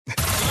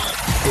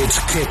It's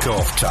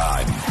kickoff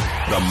time.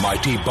 The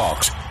mighty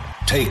Box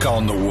take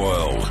on the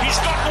world. He's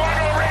got one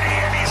already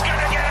and he's going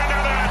to get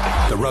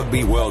another. The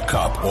Rugby World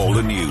Cup, all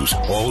the news,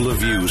 all the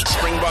views.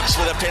 Springboks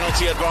with a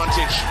penalty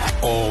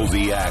advantage. All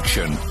the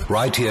action,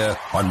 right here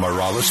on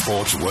Marawa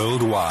Sports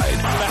Worldwide. They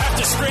have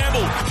to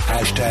scramble.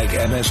 Hashtag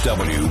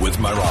MSW with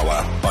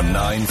Marawa on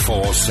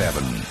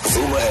 947.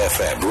 Vuma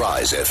FM,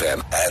 Rise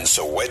FM, and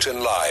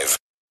Sowetan Live.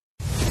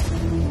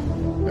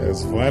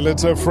 Is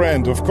Violet a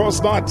friend? Of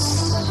course not.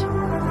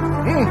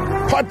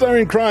 Partner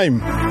in crime.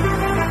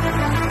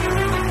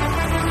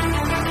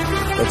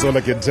 That's all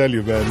I can tell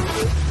you, man.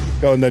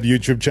 Go on that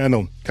YouTube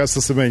channel. Caster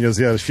Semenya's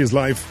here. She's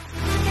live.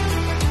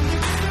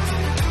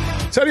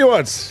 Tell you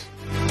what.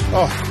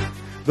 Oh,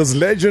 this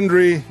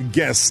legendary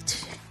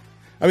guest.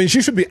 I mean,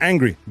 she should be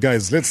angry,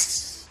 guys.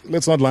 Let's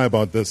not lie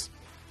about this.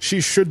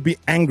 She should be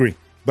angry,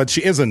 but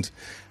she isn't.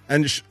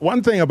 And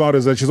one thing about her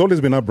is that she's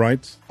always been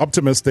upright,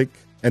 optimistic,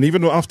 and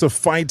even after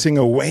fighting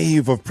a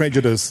wave of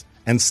prejudice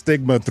and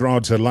stigma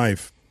throughout her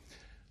life.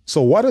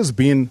 So what has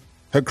been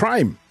her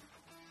crime?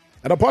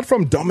 And apart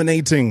from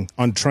dominating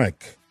on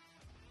track,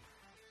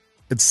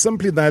 it's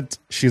simply that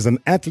she's an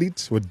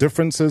athlete with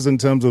differences in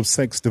terms of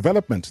sex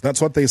development. That's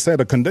what they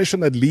said, a condition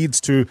that leads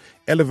to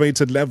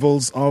elevated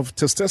levels of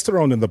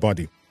testosterone in the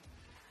body.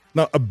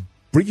 Now, a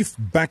brief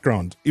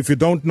background, if you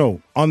don't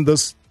know, on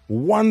this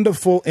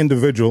wonderful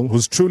individual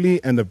who's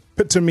truly an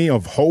epitome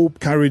of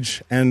hope,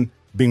 courage, and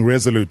being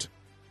resolute.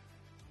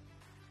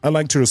 I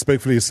like to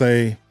respectfully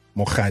say,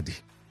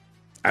 Mokhadi.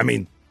 I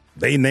mean,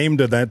 they named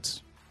her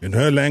that in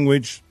her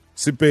language,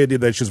 Sipedi,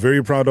 that she's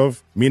very proud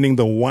of, meaning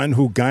the one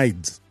who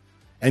guides.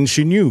 And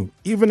she knew,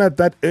 even at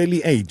that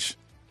early age,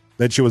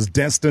 that she was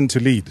destined to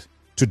lead,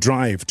 to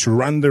drive, to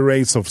run the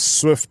race of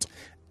swift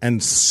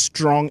and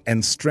strong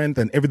and strength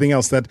and everything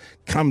else that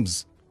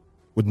comes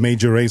with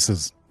major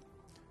races.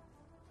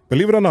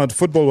 Believe it or not,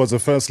 football was her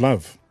first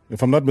love.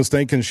 If I'm not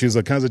mistaken, she's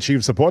a Kaizer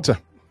Chiefs supporter.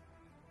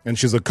 And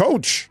she's a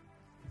coach.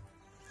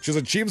 She's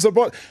a Chiefs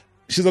supporter.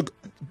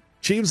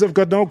 Chiefs have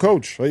got no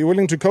coach. Are you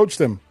willing to coach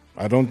them?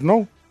 I don't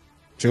know.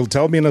 She'll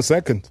tell me in a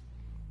second.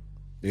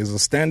 There's a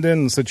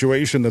stand-in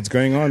situation that's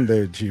going on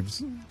there,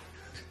 Chiefs.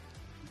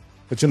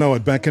 But you know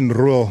what? Back in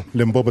rural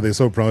Limpopo, they're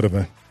so proud of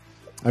her.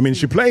 I mean,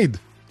 she played.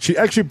 She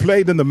actually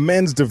played in the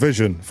men's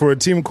division for a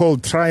team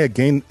called Try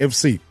Again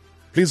FC.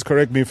 Please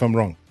correct me if I'm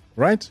wrong.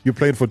 Right? You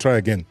played for Try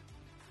Again.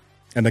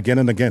 And again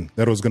and again.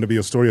 That was going to be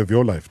a story of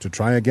your life, to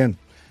try again.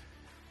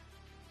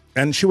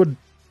 And she would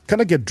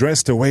kind of get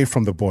dressed away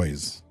from the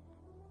boys.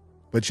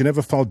 But she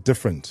never felt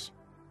different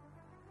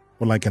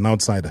or like an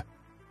outsider.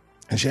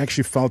 And she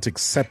actually felt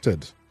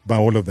accepted by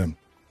all of them.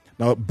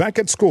 Now, back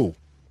at school,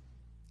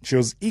 she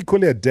was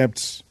equally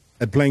adept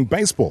at playing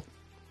baseball.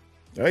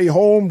 A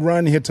home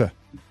run hitter.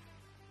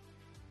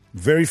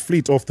 Very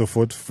fleet off the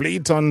foot,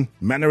 fleet on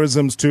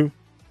mannerisms too.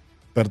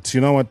 But you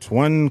know what?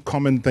 One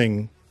common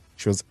thing,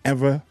 she was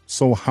ever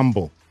so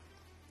humble.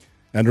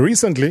 And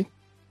recently,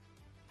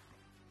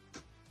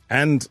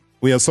 and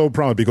we are so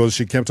proud because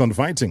she kept on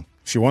fighting.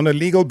 She won a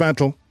legal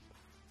battle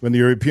when the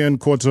European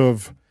Court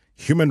of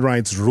Human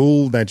Rights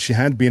ruled that she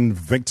had been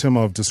victim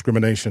of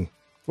discrimination.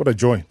 What a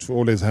joy to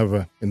always have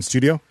her in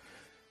studio.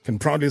 Can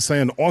proudly say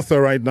an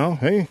author right now.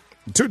 Hey,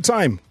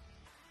 two-time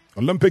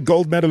Olympic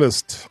gold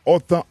medalist,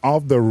 author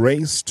of The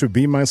Race to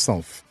Be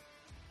Myself.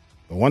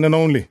 The one and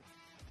only,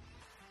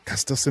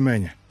 Caster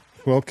Semenya.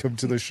 Welcome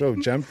to the show,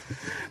 champ.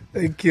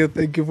 Thank you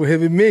for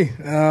having me.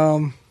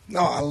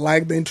 I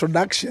like the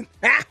introduction.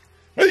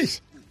 Hey.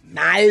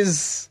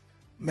 Nice.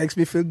 Makes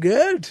me feel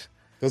good.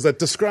 Does that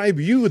describe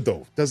you,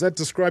 though? Does that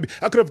describe you?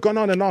 I could have gone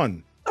on and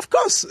on. Of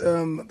course.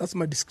 That's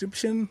my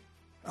description.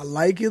 I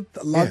like it.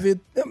 I love it.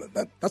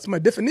 Yeah, that's my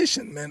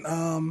definition,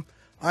 man.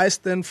 I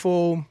stand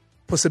for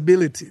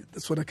possibility.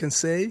 That's what I can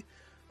say.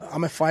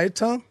 I'm a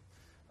fighter.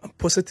 I'm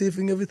positive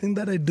in everything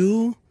that I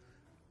do.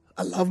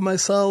 I love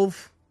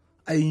myself.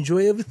 I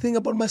enjoy everything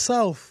about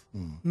myself,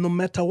 no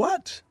matter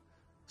what.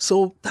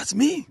 So that's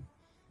me.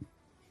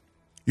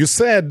 You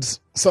said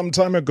some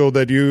time ago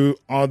that you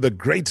are the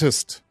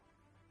greatest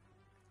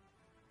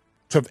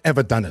to have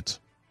ever done it.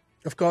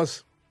 Of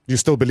course. You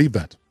still believe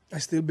that? I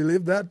still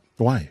believe that.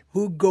 Why?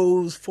 Who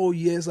goes 4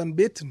 years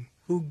unbeaten?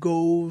 Who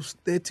goes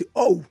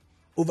 30-0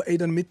 over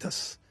 800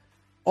 meters?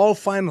 All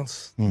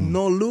finals,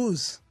 no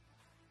lose.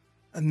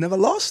 I never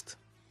lost.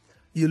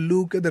 You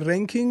look at the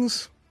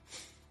rankings,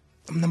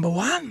 I'm number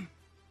one.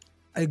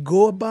 I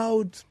go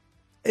about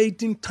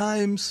 18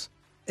 times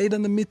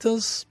 800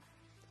 meters,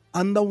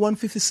 under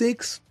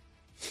 156.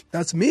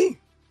 That's me.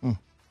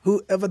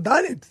 Who ever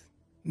done it?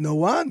 No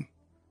one.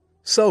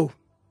 So,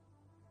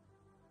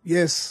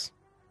 yes,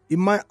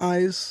 in my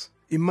eyes,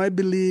 in my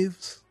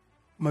beliefs,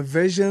 my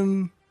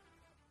vision,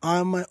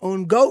 I'm my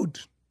own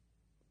GOAT.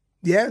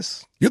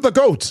 Yes. You're the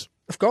GOAT.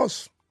 Of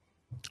course.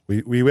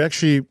 We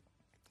actually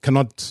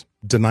cannot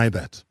deny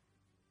that.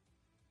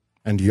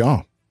 And you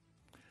are.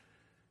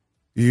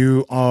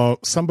 You are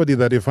somebody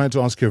that, if I had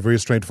to ask you a very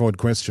straightforward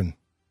question,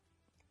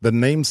 the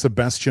name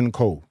Sebastian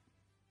Coe,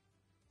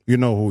 you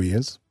know who he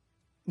is?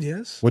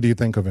 Yes. What do you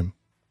think of him?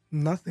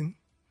 Nothing.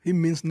 He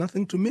means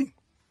nothing to me.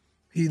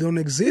 He don't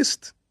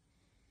exist.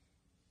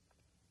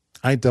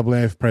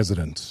 IAAF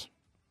president.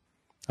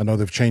 I know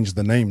they've changed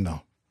the name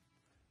now,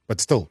 but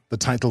still, the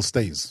title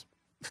stays.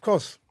 Of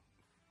course.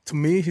 To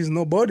me, he's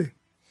nobody.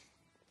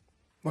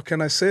 What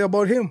can I say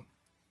about him?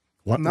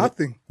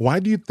 Nothing. Why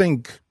do you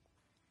think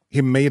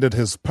he made it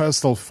his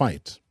personal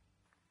fight?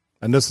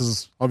 And this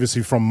is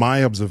obviously from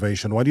my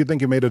observation. Why do you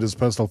think he made it his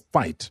personal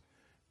fight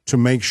to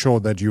make sure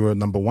that you were,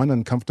 number one,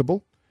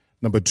 uncomfortable,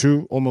 number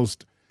two,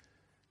 almost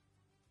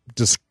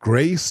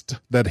disgraced,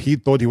 that he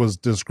thought he was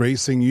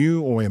disgracing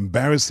you or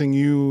embarrassing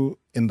you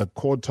in the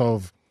court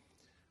of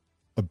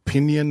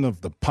opinion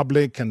of the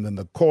public and in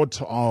the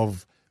court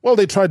of, well,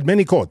 they tried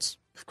many courts.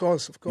 Of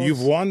course.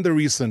 You've won the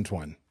recent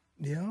one.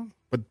 Yeah.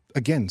 But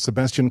again,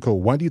 Sebastian Coe,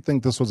 why do you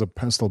think this was a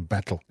personal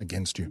battle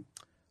against you?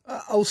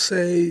 I'll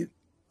say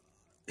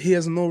he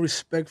has no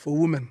respect for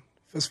women,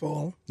 first of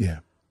all. Yeah.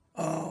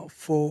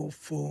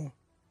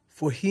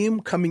 For him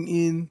coming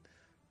in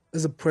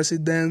as a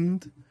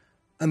president,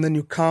 and then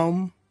you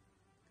come,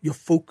 your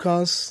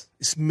focus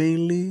is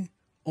mainly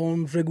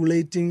on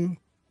regulating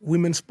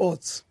women's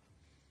sports.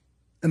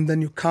 And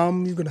then you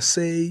come, you're going to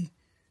say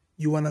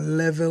you want to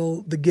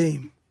level the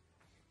game.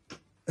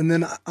 And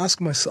then I ask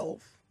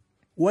myself,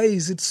 why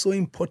is it so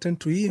important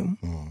to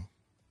him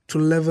to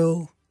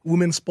level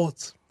women's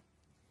sports?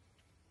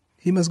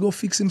 He must go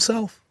fix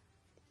himself.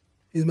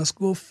 He must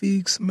go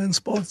fix men's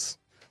sports.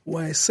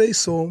 Why I say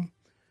so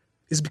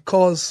is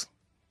because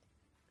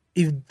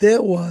if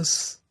there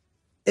was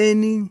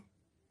any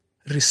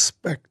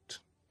respect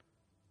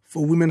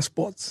for women's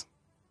sports,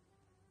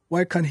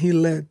 why can't he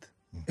let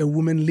a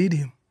woman lead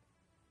him?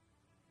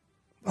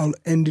 I'll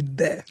end it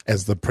there.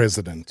 As the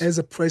president. As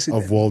a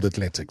president. Of World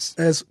Athletics.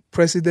 As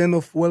president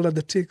of World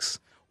Athletics,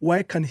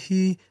 why can't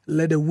he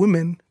let a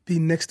woman be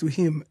next to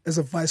him as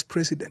a vice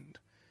president?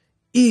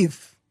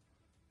 If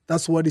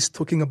that's what he's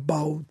talking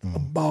about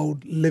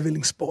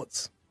leveling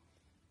sports.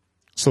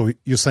 So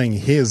you're saying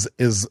his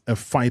is a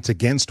fight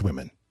against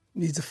women?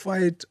 It's a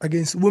fight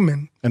against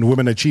women. And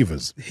women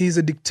achievers? He's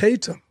a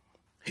dictator.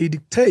 He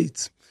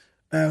dictates.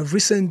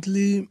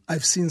 Recently,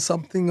 I've seen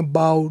something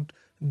about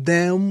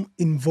them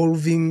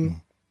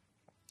involving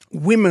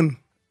women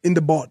in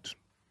the board.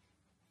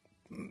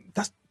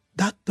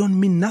 That don't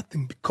mean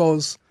nothing,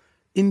 because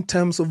in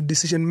terms of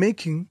decision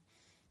making,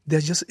 they're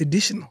just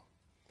additional.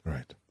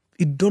 Right.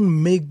 It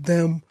don't make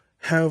them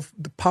have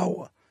the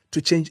power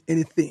to change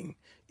anything.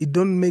 It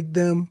don't make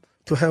them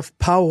to have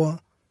power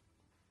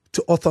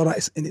to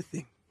authorize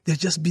anything. They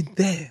just be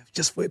there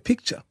just for a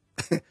picture.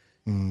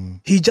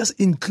 He just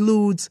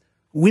includes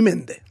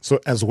women there. So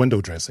as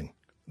window dressing.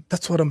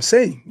 That's what I'm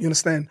saying. You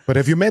understand? But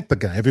have you met the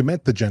guy? Have you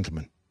met the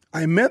gentleman?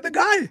 I met the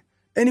guy.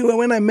 Anyway,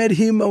 when I met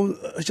him,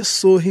 I just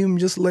saw him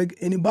just like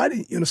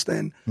anybody. You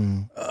understand?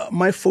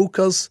 My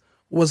focus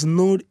was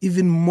not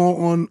even more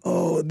on,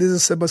 this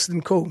is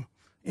Sebastian Coe,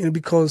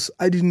 because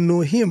I didn't know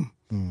him.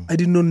 I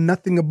didn't know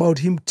nothing about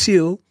him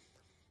till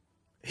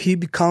he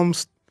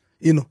becomes,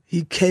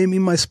 he came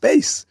in my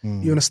space.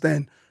 You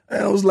understand?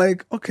 And I was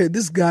like, okay,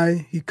 this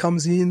guy, he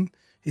comes in,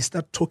 he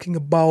starts talking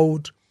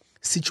about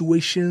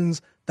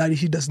situations that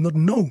he does not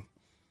know.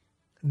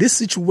 This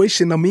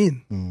situation I'm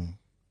in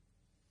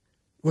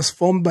was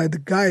formed by the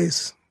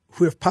guys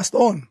who have passed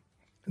on,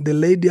 the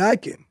lady I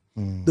came.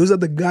 Those are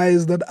the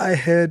guys that I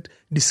had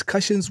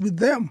discussions with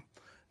them,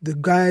 the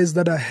guys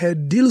that I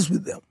had deals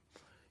with them.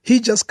 He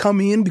just come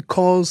in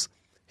because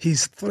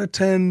he's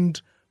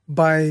threatened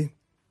by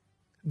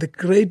the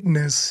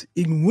greatness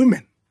in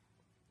women.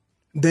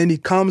 Then he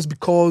comes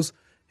because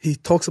he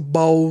talks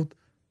about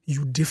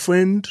you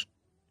different,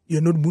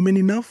 you're not women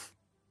enough.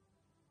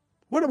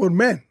 What about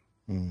men?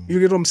 You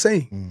get what I'm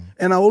saying?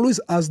 And I always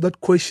ask that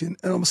question,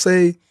 and I'm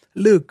saying,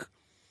 look,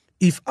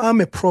 if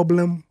I'm a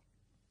problem,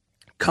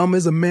 come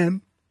as a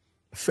man,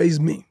 face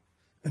me,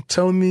 and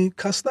tell me,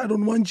 Caster, I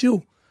don't want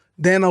you.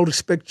 Then I'll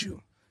respect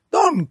you.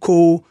 Don't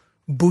go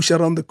bush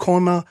around the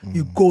corner.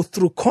 You go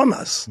through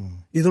corners.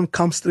 You don't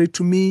come straight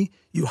to me.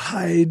 You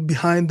hide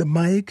behind the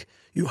mic.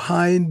 You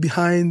hide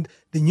behind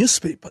the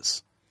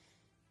newspapers.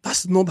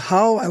 That's not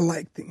how I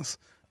like things.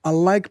 I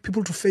like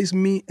people to face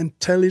me and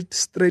tell it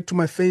straight to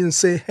my face and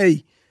say,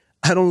 hey,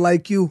 I don't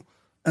like you.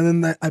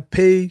 And then I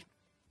pay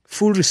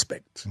full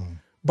respect.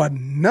 But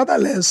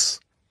nonetheless,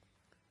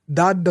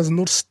 that does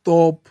not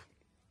stop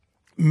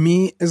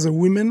me as a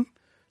woman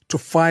to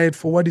fight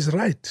for what is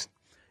right.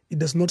 It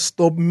does not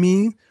stop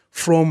me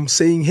from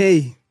saying,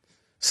 hey,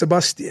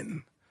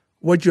 Sebastian,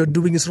 what you're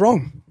doing is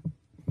wrong.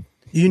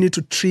 You need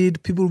to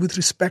treat people with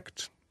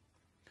respect.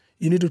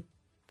 You need to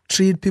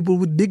treat people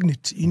with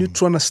dignity. You need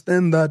to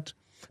understand that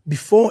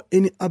before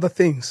any other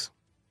things,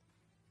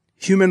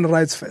 human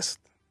rights first.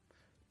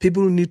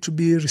 People need to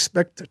be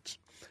respected.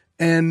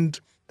 And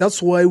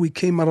that's why we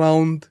came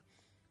around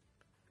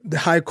the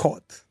High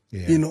Court,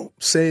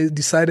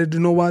 decided, you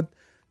know what,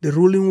 the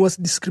ruling was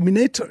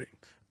discriminatory.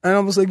 And I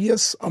was like,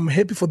 yes, I'm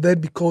happy for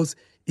that because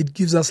it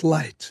gives us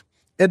light.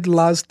 At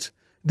last,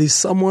 there's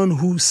someone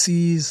who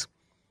sees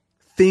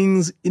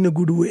things in a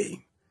good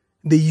way.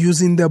 They're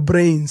using their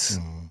brains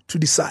to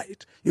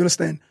decide. You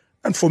understand?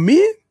 And for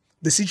me,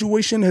 the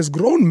situation has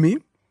grown me.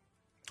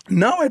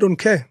 Now I don't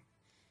care.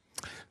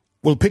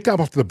 We'll pick up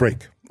after the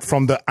break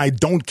from the I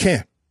don't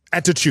care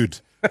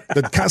attitude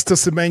that Caster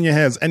Semenya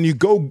has. And you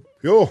go,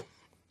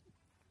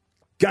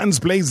 guns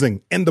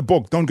blazing in the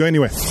book. Don't go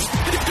anywhere.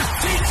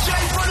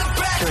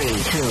 3, 2,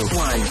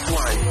 1.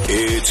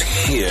 It's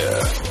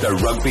here. The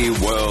Rugby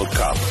World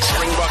Cup.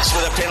 Springboks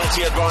with a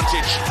penalty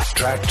advantage.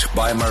 Tracked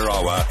by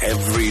Marawa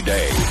every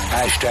day.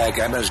 Hashtag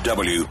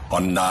MSW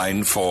on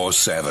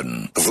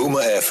 947.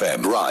 Vuma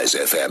FM, Rise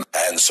FM,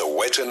 and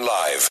Sowetan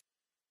Live.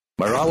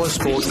 Marawa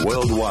Sport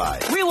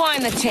Worldwide.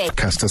 Rewind the tape.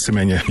 Caster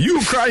Semenya,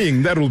 you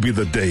crying, that will be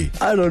the day.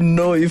 I don't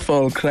know if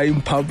I'll cry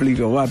in public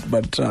or what,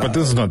 but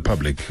this is not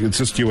public. It's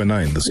just you and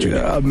I in the studio.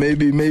 Yeah,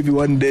 maybe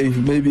one day.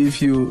 Maybe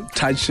if you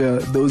touch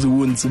those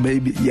wounds,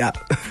 maybe, yeah.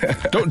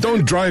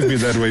 Don't drive me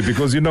that way,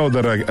 because you know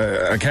that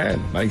I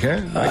can. I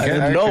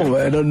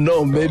don't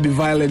know. Maybe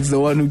Violet's the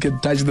one who can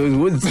touch those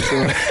wounds.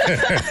 So.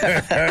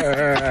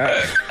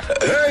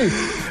 Hey,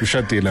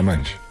 Ushatile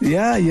manje.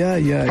 Yeah.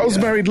 How's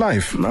married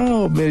life?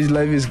 No, marriage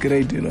life is great.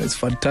 It's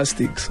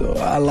fantastic. So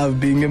I love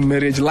being in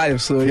marriage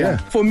life. So yeah,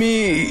 for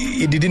me,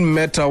 it didn't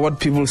matter what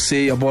people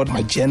say about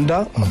my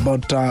gender,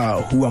 about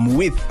who I'm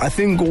with. I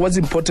think what's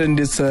important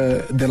is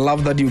the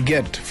love that you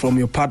get from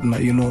your partner.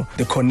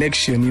 The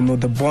connection.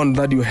 The bond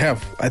that you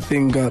have. I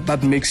think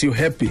that makes you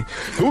happy.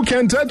 Who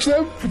can touch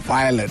them?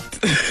 Violet.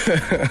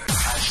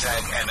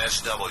 Hashtag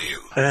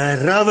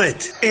MSW.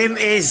 Robert,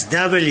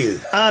 MSW,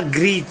 I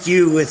greet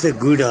you with a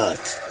good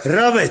heart.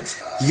 Robert,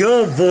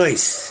 your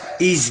voice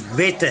is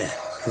better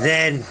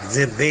than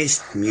the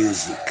best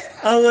music.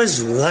 I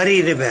was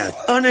worried about.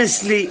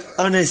 Honestly.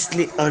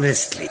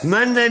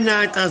 Monday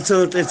night I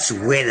thought it's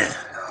weather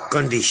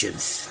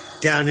conditions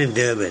down in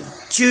Durban.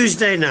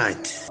 Tuesday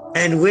night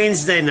and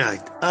Wednesday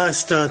night I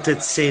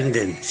started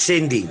sending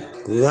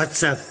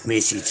WhatsApp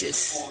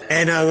messages.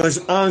 And I was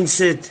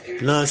answered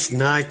last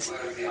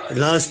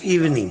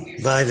evening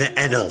by the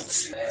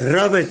adults.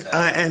 Robert,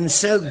 I am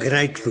so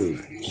grateful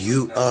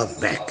you are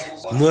back.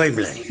 Mooi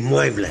bly.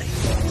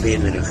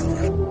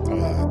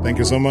 Thank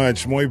you so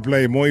much. Mooi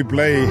play.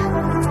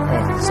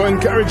 So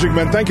encouraging,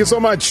 man. Thank you so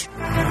much.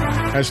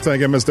 Hashtag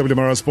MSW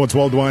Marawa Sports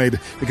Worldwide.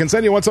 You can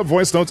send your WhatsApp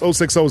voice notes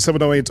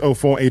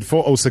 060-708-0484,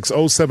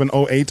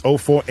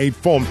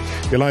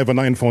 060-708-0484. You're live on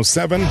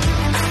 947.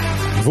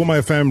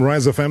 Vuma FM,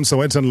 Rise FM,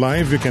 Sowetan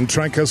Live. You can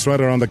track us right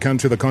around the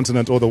country, the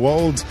continent, or the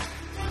world.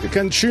 You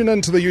can tune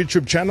into the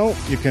YouTube channel.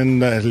 You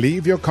can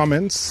leave your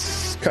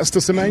comments. Caster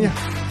Semenya,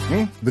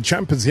 the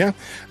champ is here,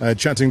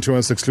 chatting to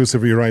us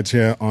exclusively right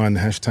here on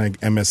hashtag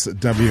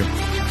MSW.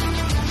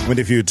 And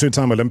if you're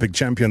 2-time Olympic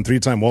champion,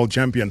 3-time world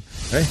champion,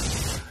 hey,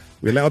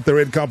 we'll lay out the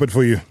red carpet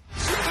for you.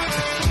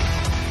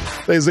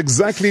 There's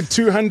exactly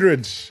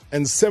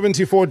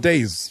 274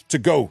 days to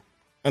go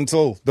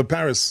until the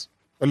Paris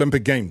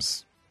Olympic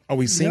Games. Are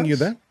we seeing you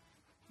there?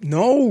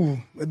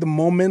 No, at the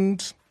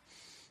moment,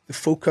 the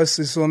focus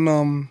is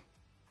on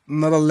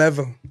another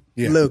level.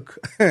 Yeah. Look,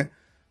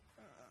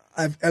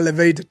 I've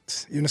elevated,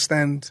 you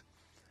understand?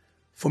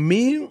 For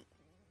me,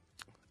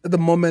 at the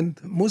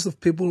moment, most of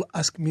people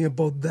ask me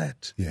about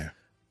that. Yeah.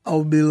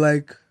 I'll be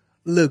like,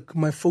 look,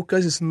 my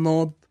focus is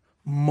not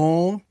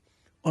more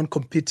on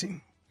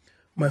competing.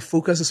 My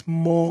focus is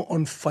more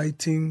on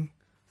fighting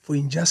for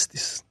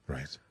injustice.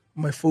 Right.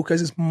 My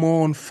focus is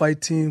more on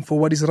fighting for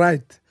what is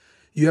right.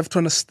 You have to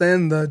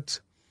understand that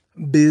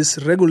this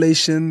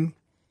regulation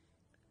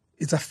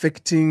is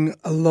affecting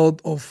a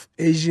lot of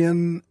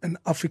Asian and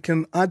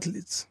African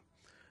athletes.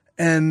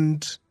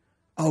 And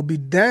I'll be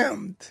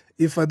damned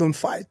if I don't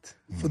fight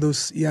for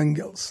those young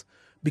girls,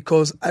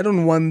 because I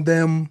don't want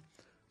them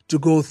to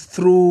go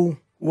through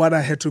what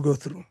I had to go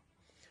through.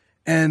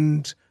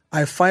 And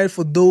I fight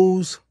for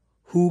those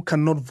who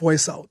cannot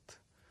voice out.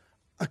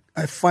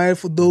 I fight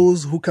for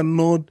those who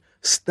cannot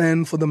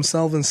stand for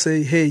themselves and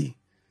say, hey,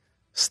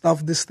 stop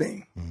this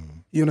thing.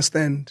 You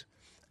understand?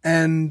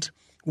 And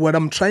what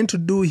I'm trying to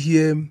do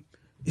here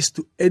is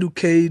to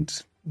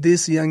educate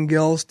these young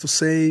girls to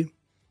say,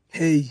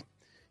 hey,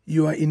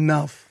 you are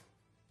enough.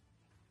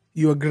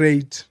 You are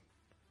great.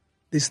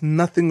 There's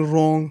nothing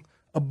wrong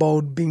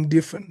about being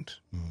different.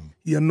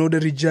 You are not a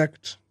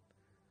reject.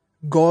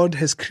 God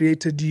has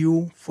created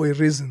you for a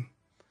reason.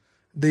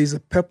 There is a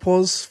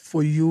purpose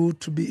for you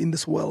to be in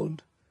this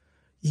world.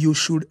 You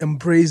should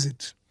embrace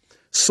it.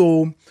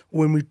 So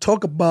when we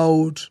talk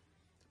about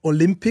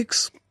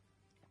Olympics,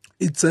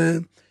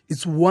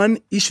 it's one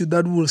issue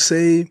that we'll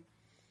say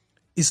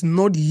is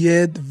not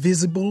yet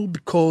visible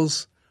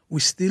because we're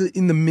still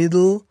in the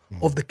middle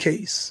of the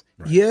case.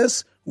 Right.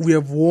 Yes, we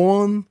have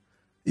won,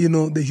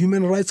 the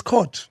Human Rights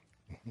Court,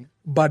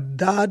 but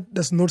that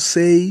does not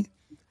say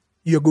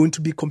you're going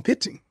to be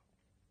competing.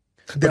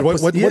 But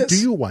what do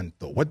you want,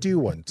 though? What do you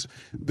want?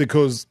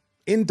 Because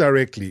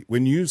indirectly,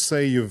 when you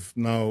say you've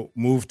now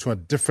moved to a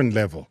different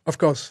level, of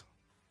course,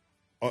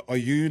 are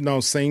you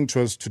now saying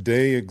to us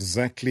today,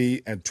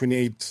 exactly at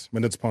 28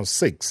 minutes past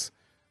 6,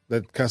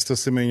 that Caster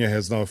Semenya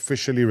has now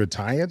officially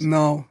retired?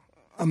 No,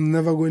 I'm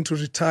never going to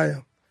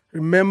retire.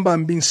 remember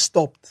I'm being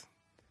stopped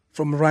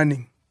from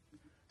running.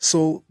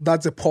 So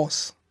that's a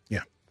pause.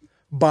 Yeah.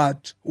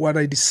 But what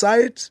I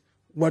decide,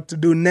 what to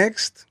do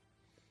next,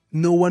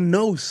 no one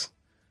knows.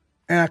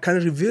 And I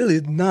can't reveal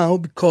it now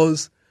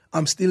because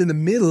I'm still in the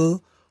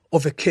middle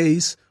of a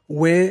case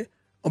where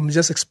I'm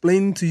just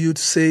explaining to you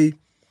to say,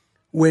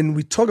 when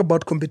we talk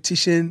about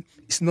competition,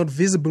 it's not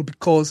visible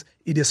because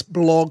it has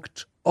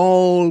blocked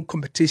all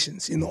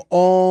competitions,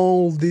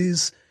 all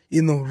these,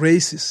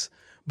 races.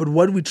 But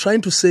what we're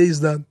trying to say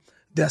is that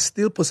there are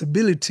still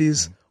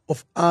possibilities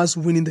of us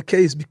winning the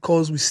case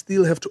because we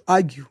still have to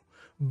argue.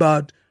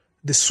 But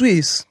the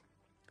Swiss,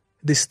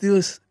 they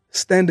still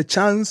stand a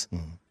chance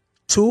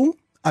to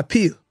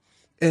appeal.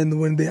 And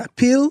when they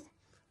appeal,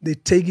 they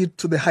take it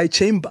to the high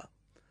chamber.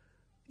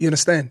 You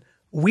understand?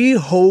 We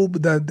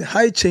hope that the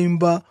high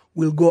chamber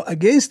will go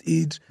against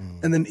it.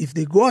 And then if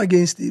they go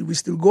against it, we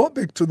still go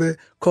back to the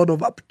court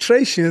of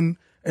arbitration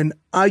and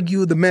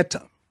argue the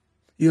matter.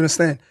 You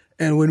understand?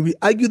 And when we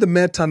argue the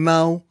matter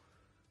now,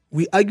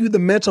 we argue the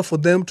matter for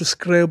them to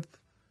scrap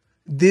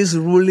this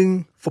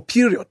ruling for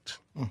period.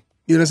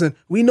 You understand?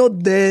 We're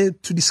not there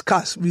to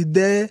discuss. We're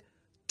there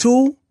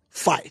to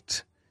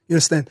fight. You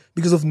understand?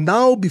 Because of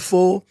now,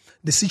 before,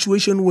 the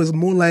situation was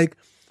more like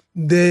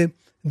the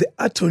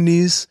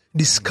attorneys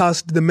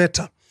discussed the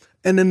matter.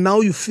 And then now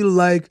you feel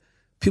like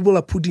people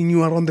are putting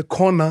you around the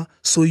corner,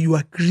 so you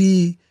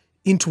agree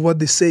into what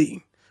they're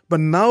saying. But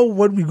now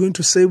what we're going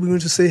to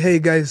say, hey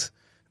guys,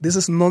 this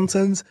is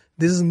nonsense.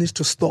 This needs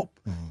to stop.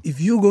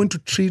 If you're going to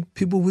treat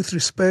people with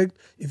respect,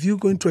 if you're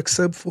going to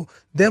accept for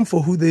them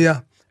for who they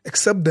are,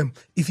 accept them.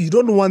 If you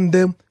don't want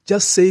them,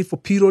 just say for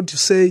period to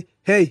say,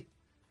 hey,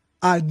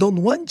 I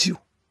don't want you.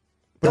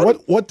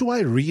 But what do I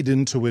read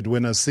into it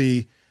when I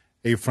see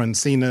a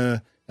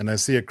Francina and I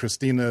see a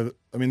Christina?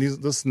 I mean,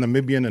 this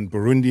Namibian and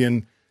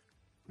Burundian,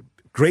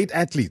 great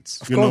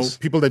athletes, Of course.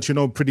 People that you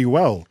know pretty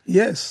well.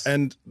 Yes.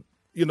 And,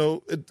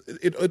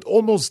 it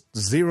almost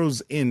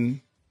zeroes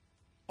in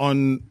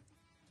on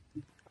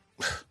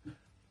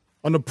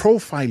a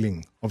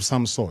profiling of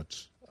some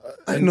sort.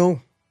 I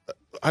know.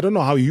 I don't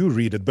know how you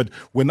read it, but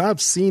when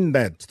I've seen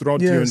that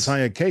throughout your Yes.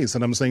 entire case,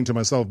 and I'm saying to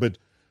myself, but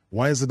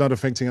why is it not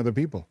affecting other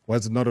people? Why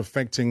is it not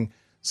affecting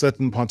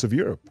certain parts of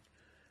Europe?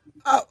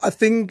 I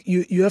think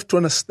you have to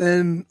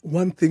understand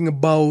one thing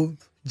about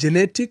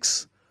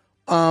genetics.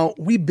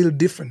 We build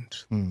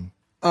different.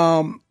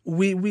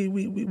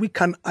 We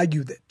can't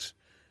argue that.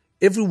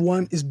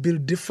 Everyone is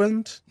built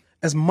different.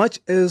 As much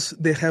as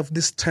they have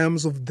these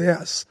terms of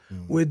theirs,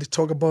 where they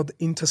talk about the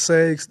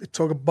intersex, they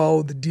talk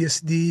about the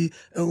DSD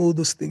and all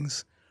those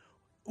things.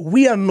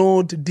 We are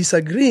not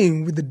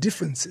disagreeing with the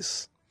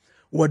differences.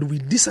 What we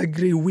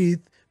disagree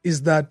with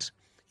is that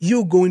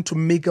you're going to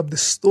make up the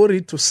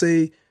story to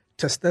say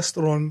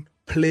testosterone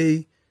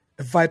play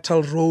a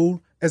vital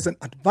role as an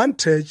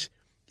advantage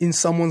in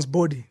someone's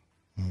body.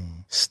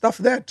 Stuff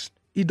that.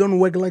 It don't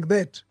work like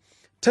that.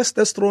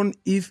 Testosterone,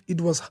 if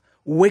it was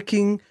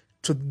working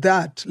to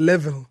that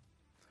level,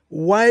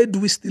 why do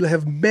we still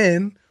have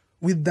men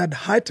with that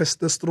high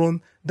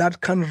testosterone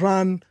that can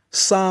run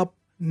sub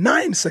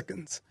 9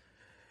 seconds?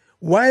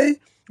 Why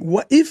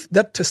if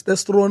that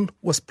testosterone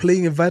was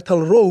playing a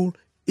vital role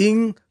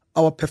in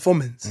our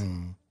performance,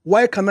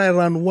 why can I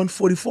run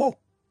 144?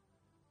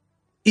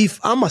 If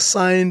I'm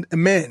assigned a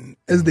man,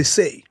 as they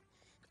say,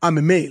 I'm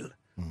a male,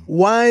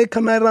 why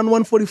can I run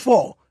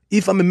 144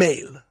 if I'm a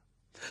male?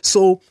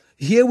 So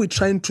here we're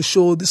trying to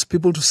show these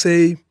people to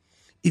say,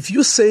 if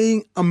you're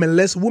saying I'm a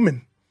less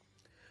woman,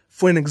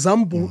 for an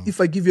example,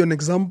 if I give you an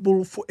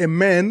example for a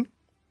man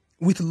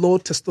with low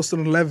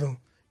testosterone level,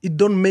 it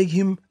don't make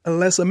him a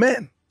lesser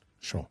man.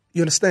 Sure.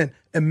 You understand?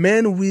 A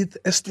man with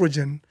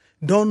estrogen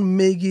don't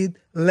make it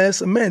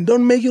less a man.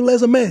 Don't make you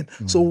less a man.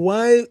 So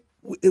why,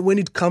 when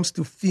it comes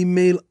to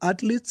female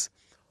athletes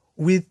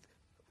with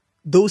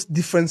those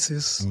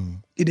differences,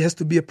 it has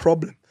to be a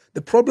problem.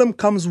 The problem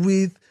comes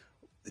with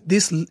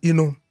this,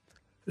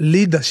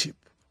 leadership,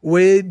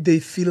 where they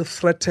feel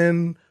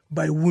threatened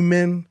by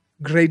women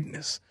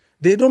greatness.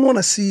 They don't want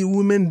to see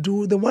women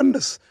do the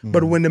wonders.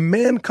 But when a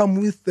man come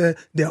with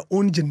their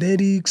own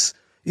genetics,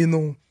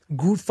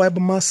 good fiber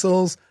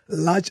muscles,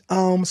 large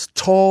arms,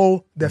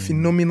 tall, they're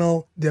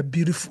phenomenal, they're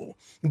beautiful.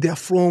 They're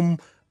from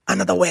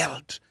another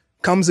world.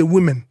 Comes a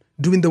woman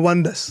doing the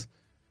wonders.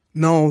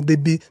 No,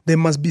 there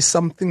must be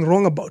something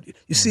wrong about it.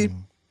 You see,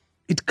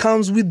 it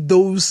comes with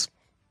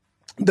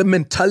the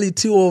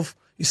mentality of,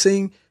 you're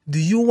saying, do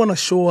you want to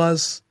show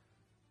us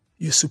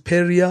you're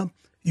superior?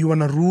 You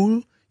want to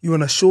rule? You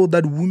want to show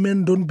that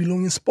women don't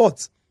belong in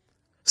sports?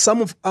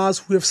 Some of us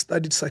who have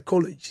studied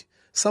psychology,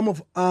 some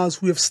of us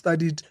who have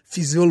studied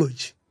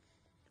physiology,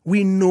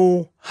 we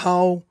know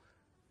how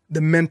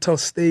the mental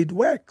state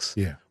works.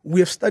 Yeah. We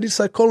have studied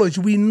psychology.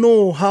 We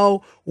know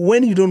how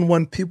when you don't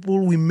want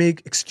people, we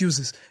make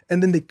excuses.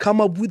 And then they come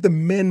up with the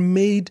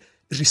man-made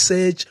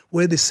research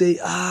where they say,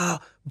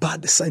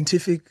 but the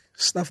scientific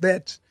stuff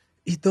that,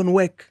 it don't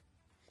work.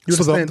 You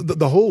So understand?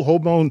 the whole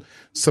hormone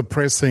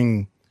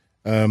suppressing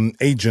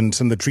agent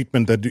and the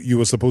treatment that you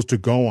were supposed to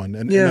go on.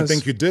 And I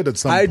think you did at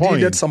some point. I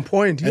did at some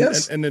point,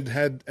 yes. And it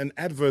had an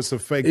adverse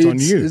effect on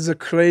you. It's a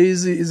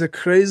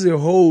crazy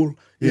hole.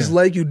 It's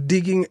like you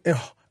digging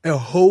a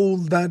hole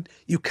that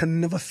you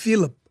can never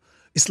fill up.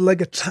 It's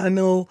like a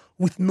tunnel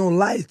with no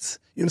lights.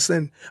 You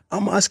understand?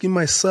 I'm asking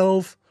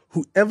myself,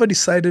 whoever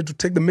decided to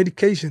take the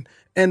medication,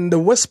 and the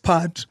worst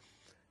part,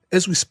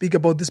 as we speak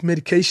about this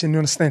medication, you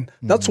understand?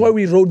 That's why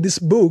we wrote this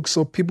book,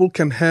 so people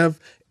can have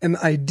an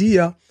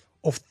idea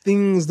of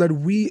things that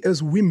we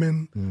as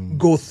women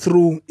go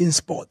through in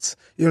sports.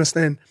 You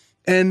understand?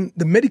 And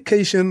the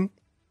medication,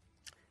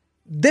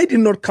 they did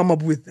not come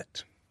up with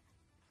that.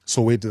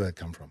 So where did that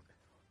come from?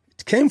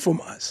 It came from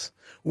us.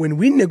 When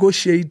we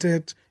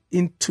negotiated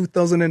in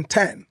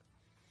 2010,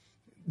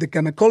 the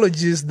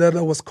gynecologist that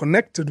I was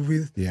connected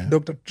with,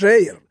 Dr.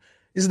 Dreyer,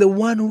 is the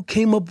one who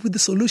came up with the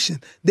solution.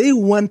 They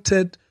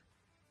wanted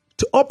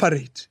to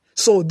operate.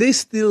 So they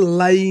still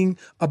lying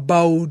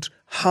about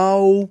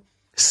how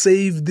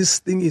safe this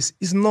thing is.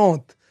 It's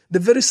not. The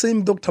very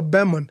same Dr.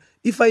 Berman,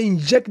 if I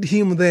inject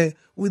him there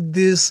with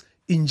these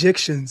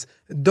injections,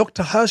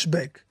 Dr.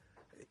 Hirschbeck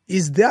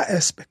is their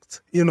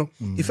aspect.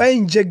 If I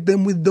inject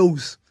them with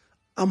those,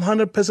 I'm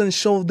 100%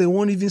 sure they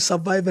won't even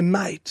survive a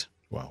night.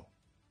 Wow.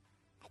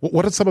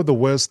 What are some of the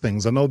worst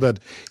things? I know that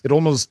it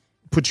almost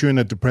puts you in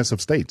a depressive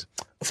state.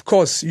 Of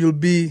course, you're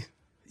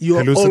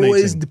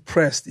always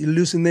depressed,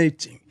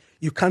 hallucinating.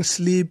 You can't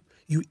sleep,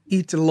 you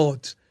eat a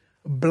lot,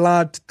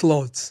 blood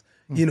clots,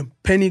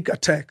 panic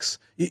attacks.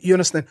 You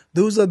understand?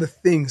 Those are the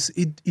things.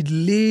 It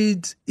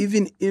leads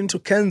even into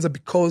cancer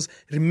because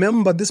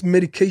remember, this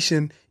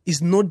medication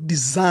is not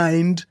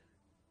designed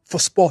for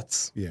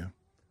sports. Yeah.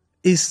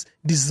 It's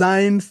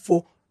designed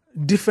for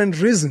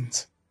different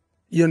reasons.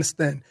 You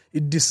understand?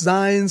 It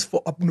designs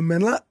for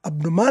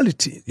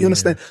abnormality. You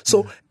understand?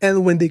 So,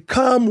 and when they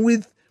come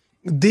with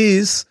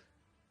this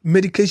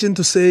medication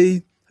to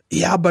say,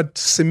 but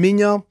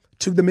Semenya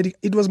took the medication,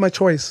 it was my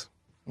choice.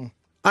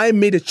 I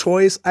made a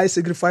choice. I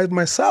sacrificed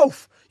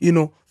myself,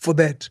 for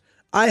that.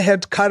 I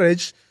had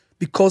courage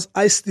because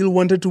I still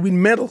wanted to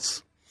win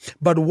medals.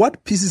 But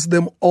what pisses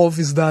them off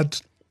is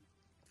that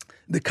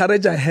the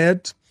courage I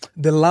had,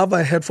 the love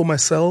I had for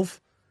myself,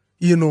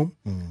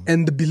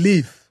 and the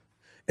belief,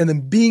 and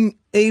then being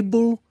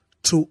able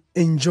to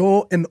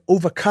enjoy and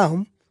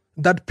overcome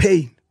that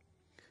pain.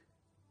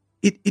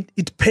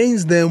 It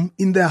pains them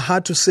in their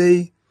heart to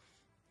say,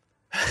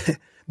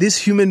 this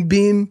human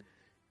being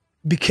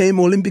became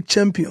Olympic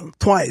champion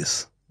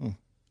twice,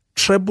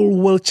 treble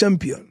world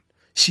champion.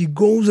 She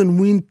goes and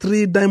wins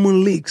 3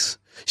 Diamond Leagues.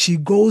 She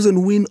goes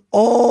and wins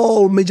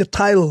all major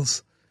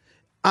titles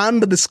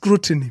under the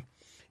scrutiny.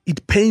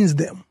 It pains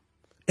them.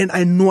 And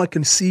I know I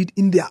can see it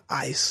in their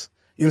eyes.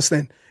 You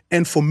understand?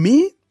 And for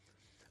me,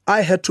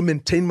 I had to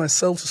maintain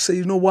myself to say,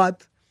 you know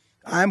what?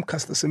 I'm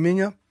Caster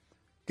Semenya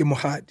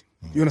Gemohad.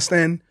 You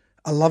understand?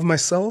 I love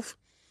myself.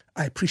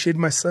 I appreciate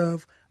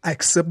myself. I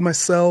accept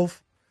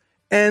myself.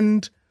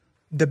 And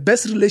the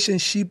best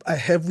relationship I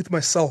have with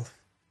myself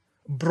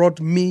brought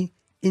me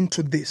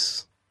into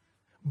this,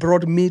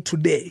 brought me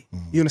today.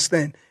 You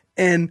understand?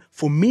 And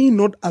for me,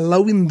 not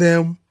allowing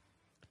them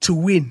to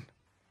win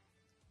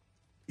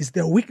is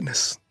their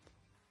weakness.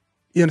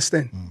 You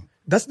understand?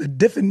 That's the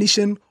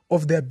definition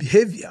of their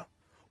behavior,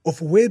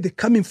 of where they're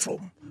coming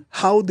from,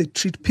 how they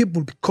treat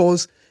people,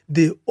 because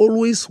they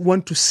always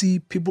want to see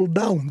people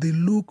down. They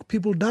look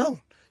people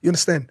down. You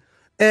understand?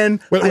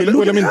 And I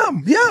look at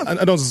them. Yeah.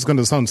 I know this is going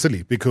to sound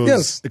silly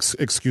because,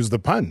 excuse the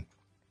pun.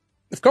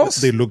 Of course.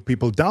 They look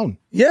people down.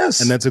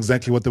 Yes. And that's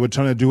exactly what they were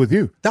trying to do with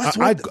you. That's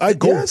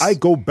I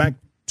go back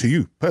to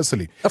you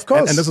personally. Of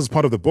course. And this is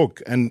part of the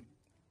book. And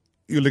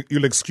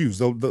you'll excuse.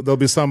 There'll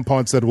be some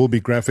parts that will be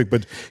graphic,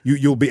 but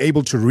you'll be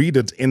able to read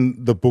it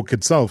in the book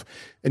itself.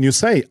 And you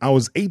say, I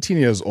was 18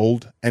 years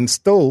old and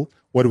still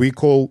what we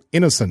call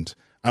innocent.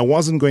 I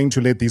wasn't going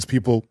to let these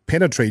people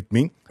penetrate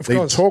me.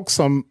 They talk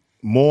some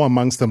more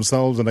amongst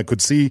themselves, and I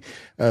could see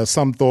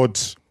some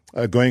thoughts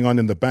going on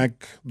in the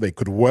back. They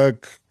could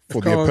work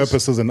for their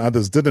purposes and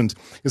others didn't.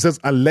 It says,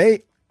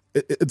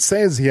 it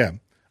says here,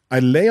 I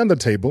lay on the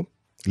table,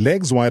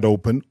 legs wide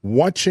open,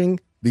 watching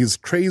these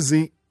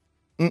crazy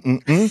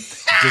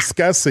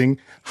discussing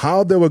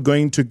how they were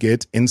going to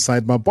get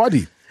inside my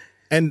body.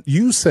 And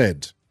you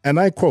said, and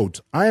I quote,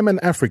 I am an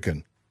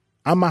African.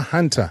 I'm a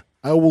hunter.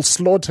 I will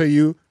slaughter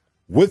you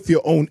with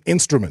your own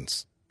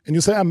instruments. And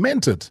you say, I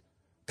meant it.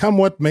 Come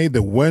what may, they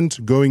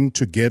weren't going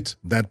to get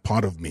that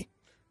part of me.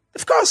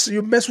 Of course,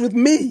 you mess with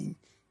me.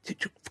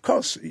 Of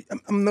course,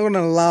 I'm not going to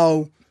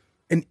allow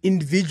an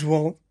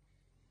individual,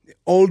 an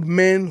old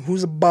man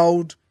who's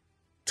about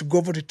to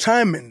go for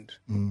retirement,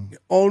 an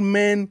old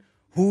man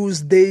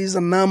whose days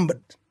are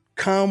numbered,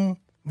 come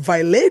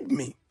violate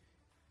me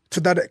to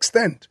that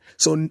extent.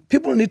 So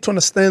people need to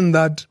understand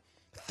that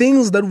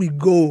things that we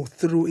go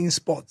through in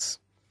sports,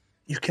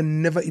 you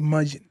can never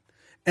imagine.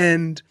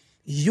 And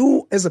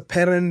you as a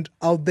parent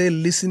out there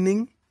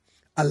listening,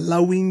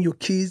 allowing your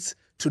kids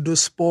to do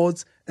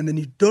sports, and then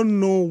you don't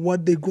know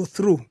what they go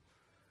through.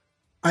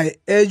 I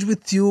urge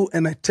with you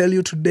and I tell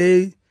you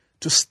today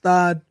to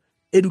start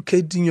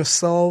educating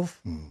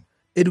yourself,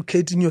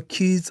 educating your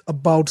kids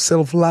about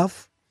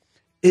self-love,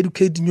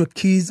 educating your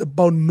kids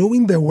about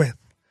knowing their worth,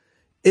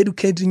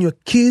 educating your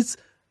kids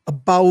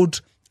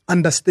about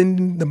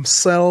understanding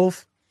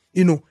themselves,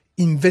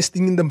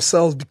 investing in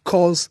themselves,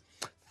 because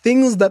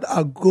things that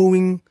are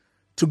going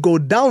to go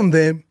down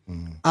there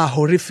are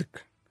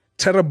horrific,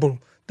 terrible.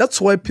 That's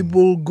why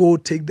people go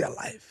take their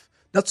life.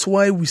 That's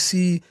why we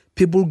see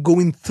people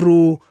going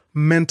through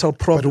mental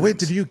problems. But where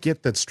did you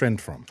get that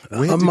strength from?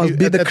 I must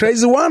be the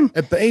crazy one.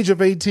 At the age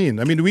of 18.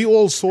 I mean, we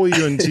all saw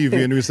you on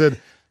TV and we said,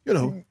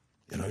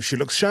 she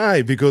looks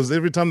shy, because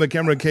every time the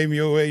camera came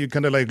your way, you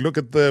kind of like look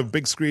at the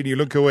big screen, you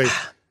look away.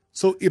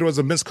 So it was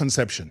a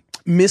misconception.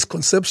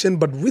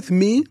 But with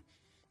me,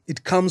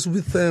 it comes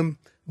with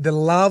the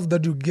love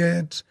that you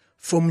get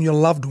from your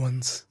loved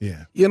ones.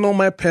 Yeah.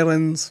 My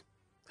parents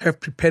have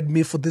prepared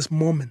me for this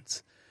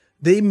moment.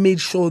 They made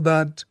sure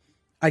that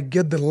I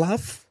get the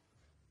love,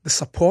 the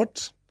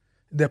support.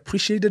 They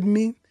appreciated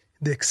me.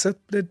 They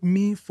accepted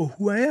me for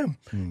who I am.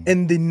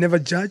 And they never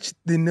judged.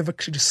 They never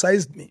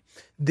criticized me.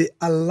 They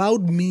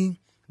allowed me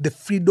the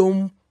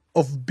freedom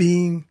of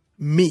being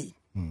me.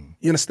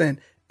 You understand?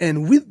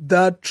 And with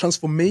that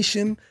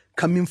transformation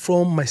coming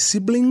from my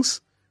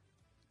siblings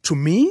to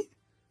me,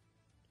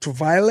 to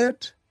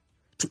Violet,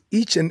 to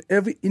each and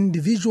every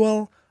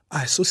individual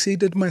I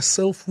associated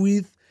myself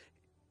with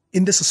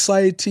in the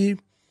society,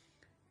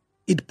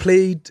 it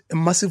played a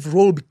massive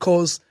role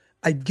because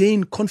I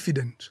gained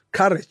confidence,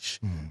 courage.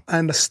 I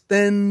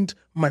understand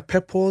my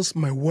purpose,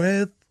 my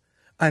worth.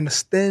 I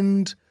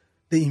understand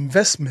the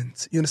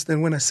investment. You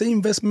understand? When I say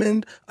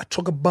investment, I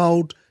talk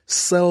about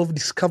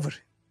self-discovery,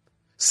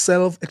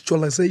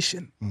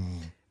 self-actualization,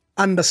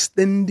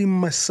 understanding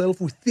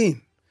myself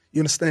within.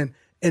 You understand?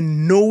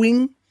 And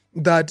knowing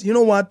that, you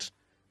know what?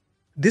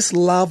 This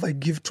love I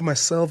give to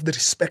myself, the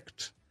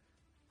respect,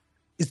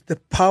 is the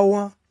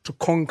power to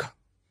conquer.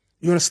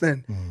 You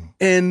understand?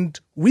 And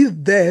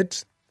with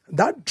that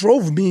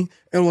drove me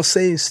and was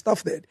saying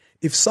stuff that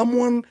if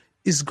someone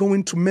is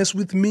going to mess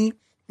with me,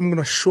 I'm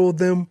going to show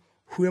them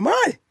who am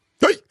I.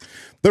 Hey,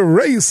 the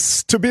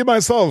race to be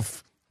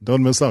myself.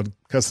 Don't miss out.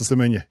 Caster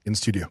Semenya in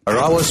studio.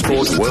 Marawa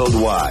Sport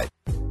Worldwide.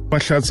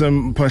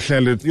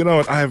 You know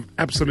what? I have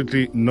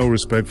absolutely no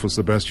respect for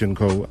Sebastian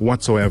Coe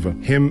whatsoever.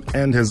 Him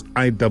and his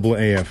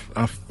IAAF.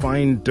 I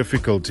find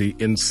difficulty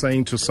in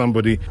saying to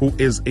somebody who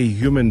is a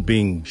human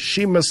being,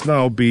 she must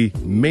now be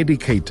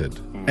medicated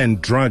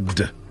and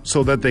drugged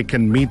so that they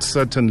can meet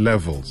certain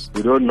levels.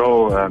 We don't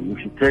know if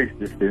she takes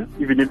this thing,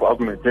 even if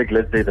argument take,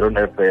 let's say they don't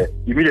have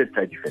immediate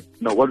side effects.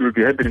 Now, what will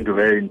be happening to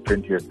her in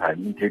 20 years'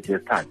 time, in 30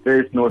 years' time? There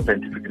is no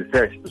scientific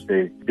research to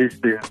say this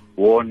thing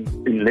won't,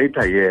 in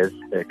later years,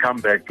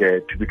 come back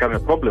to become a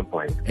problem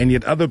for her. And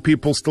yet other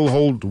people still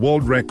hold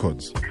world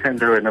records. And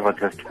they were never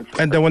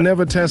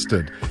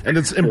tested. And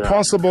it's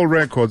impossible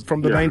records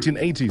from the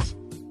 1980s.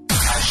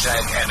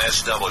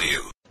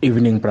 #NSW.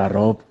 Evening,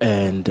 Prarob,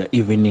 and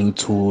evening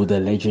to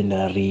the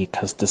legendary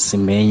Caster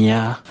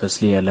Semenya.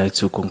 Firstly, I'd like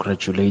to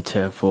congratulate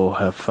her for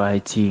her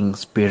fighting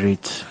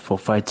spirit, for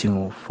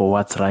fighting for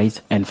what's right,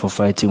 and for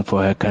fighting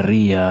for her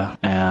career.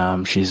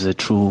 She's a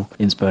true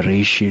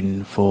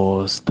inspiration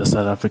for the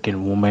South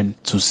African woman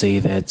to say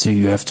that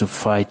you have to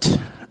fight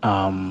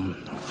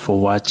for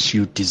what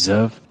you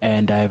deserve.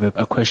 And I have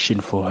a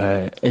question for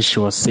her. As she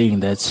was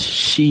saying that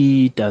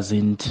she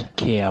doesn't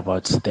care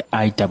about the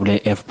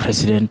IAAF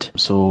president.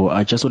 So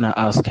I just want to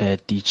ask her,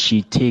 did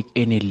she take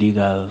any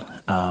legal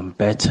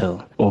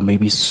battle or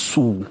maybe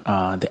sue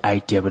the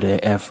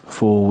IAAF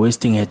for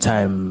wasting her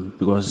time?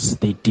 Because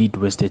they did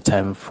waste their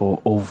time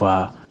for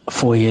over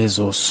 4 years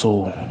or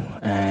so.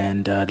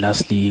 And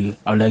lastly,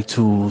 I'd like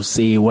to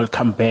say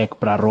welcome back,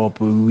 Prarob.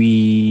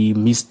 We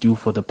missed you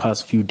for the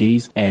past few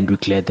days and we're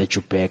glad that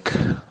you're back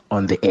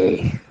on the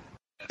air.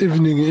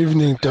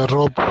 Evening,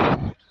 Prarob.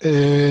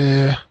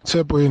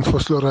 Tshepo in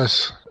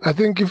Fosloras. I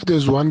think if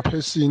there's one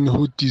person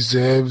who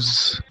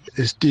deserves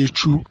a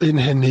statue in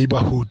her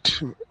neighborhood,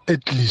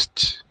 at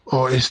least,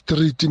 or a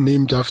street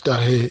named after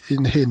her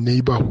in her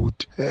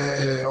neighborhood,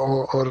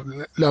 or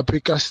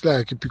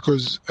Lapekaslag,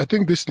 because I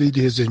think this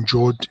lady has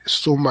enjoyed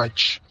so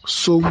much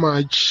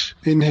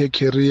in her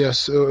career,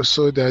 so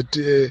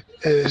that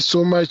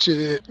so much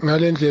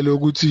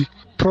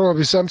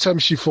probably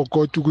sometimes she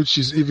forgot that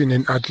she's even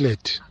an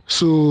athlete.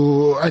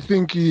 So I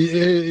think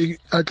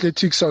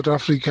Athletics South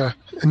Africa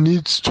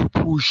needs to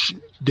push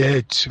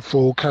that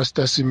for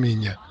Caster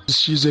Semenya.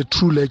 She's a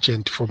true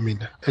legend for me,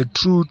 a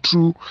true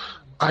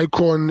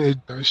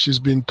icon. She's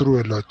been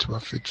through a lot,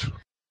 Mafethu.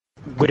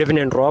 Good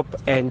evening, Rob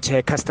and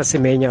Caster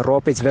Semenya.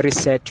 Rob, it's very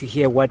sad to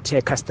hear what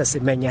Caster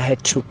Semenya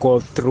had to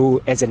go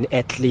through as an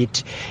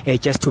athlete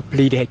just to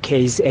plead her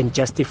case and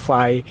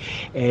justify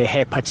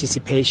her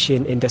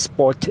participation in the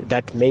sport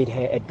that made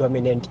her a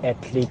dominant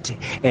athlete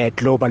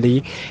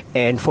globally.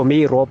 And for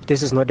me, Rob,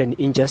 this is not an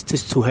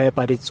injustice to her,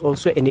 but it's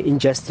also an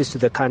injustice to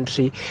the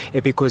country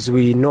because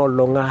we no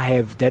longer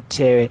have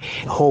that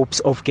hopes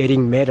of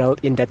getting medal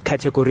in that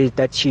category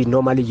that she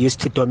normally used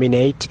to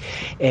dominate.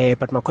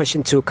 But my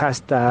question to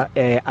Caster,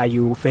 are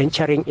you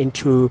venturing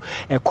into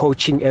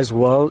coaching as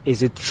well?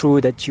 Is it true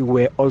that you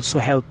were also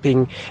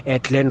helping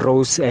Glenn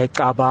Rose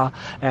Kaba,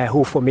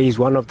 who for me is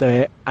one of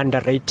the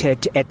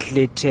underrated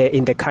athletes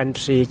in the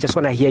country? Just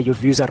want to hear your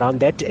views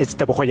around that. It's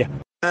Tabokoya.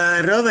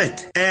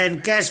 Robert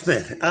and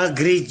Casper, I'll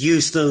greet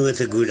you still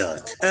with a good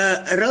heart.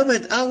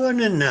 Robert, I want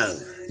to know,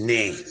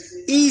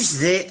 is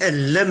there a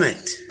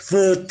limit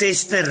for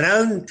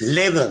testosterone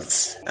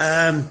levels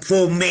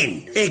for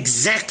men?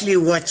 Exactly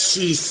what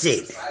she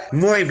said.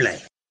 Mooi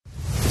bly.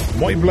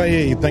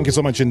 Thank you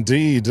so much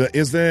indeed.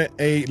 Is there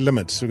a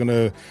limit? We're going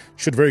to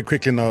shoot very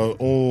quickly now,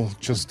 all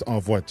just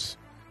of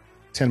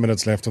 10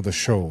 minutes left of the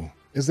show.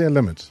 Is there a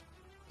limit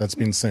that's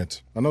been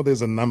set? I know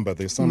there's a number.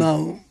 There's some.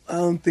 No, I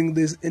don't think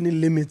there's any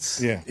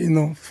limits,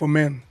 for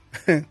men.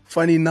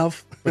 Funny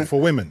enough. But for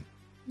women?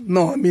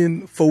 No, I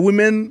mean, for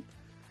women,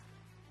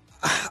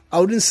 I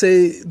wouldn't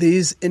say there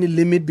is any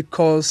limit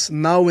because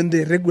now when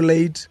they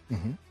regulate,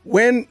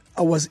 when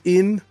I was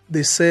in,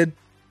 they said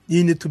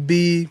you need to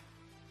be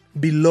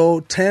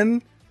below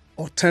 10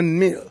 or 10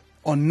 mil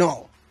or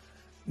no.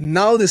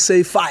 Now they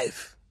say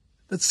 5.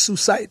 That's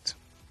suicide.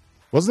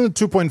 Wasn't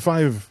it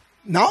 2.5?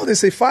 Now they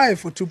say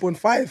 5 or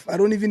 2.5. I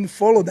don't even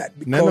follow that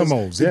because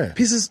nanomoles,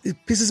 it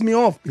pisses me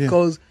off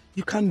because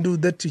you can't do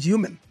that to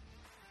human.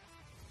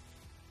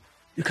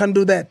 You can't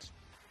do that.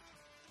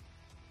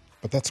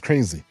 But that's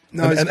crazy.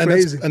 No, it's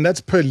crazy. And that's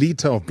per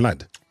liter of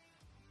blood.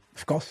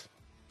 Of course.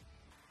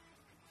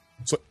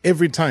 So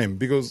every time,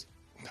 because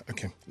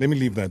okay, let me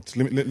leave that.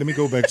 Let me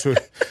go back to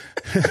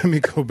let me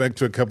go back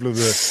to a couple of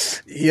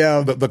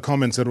the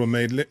comments that were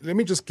made. Let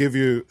me just give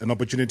you an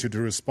opportunity to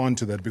respond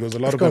to that because a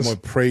lot of them were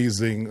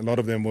praising, a lot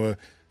of them were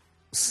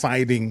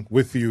siding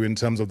with you in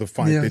terms of the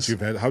fight that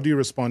you've had. How do you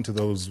respond to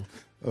those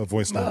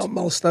voice notes?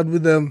 I'll start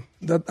with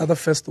that other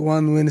first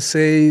one when they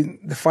say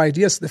the fight.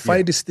 Yes, the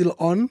fight is still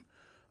on.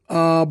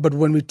 But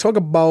when we talk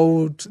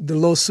about the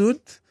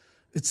lawsuit,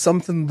 it's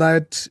something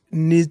that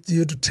needs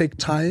you to take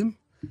time,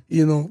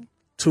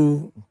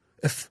 to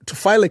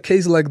file a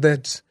case like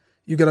that.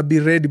 You got to be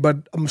ready.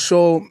 But I'm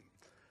sure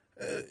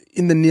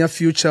in the near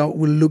future,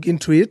 we'll look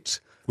into it.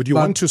 Would you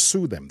want to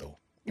sue them, though?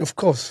 Of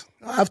course.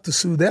 I have to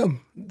sue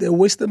them. They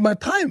wasted my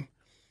time.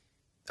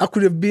 I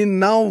could have been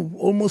now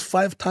almost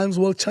 5 times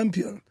world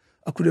champion.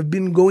 I could have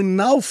been going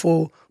now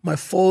for my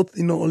 4th,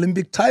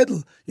 Olympic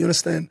title. You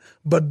understand?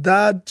 But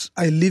that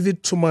I leave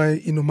it to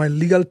my, my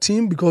legal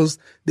team because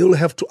they will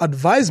have to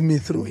advise me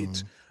through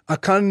it. I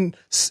can't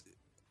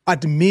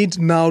admit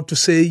now to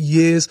say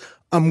yes,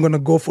 I'm gonna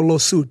go for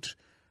lawsuit.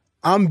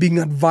 I'm being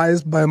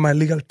advised by my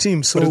legal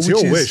team. So but it's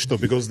your wish, though,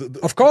 because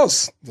of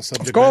course, the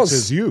subject matter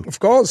is you. Of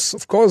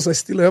course, I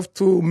still have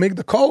to make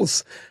the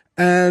calls.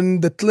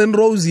 And the Glen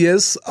Rose,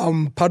 yes,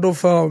 I'm part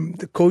of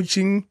the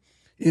coaching.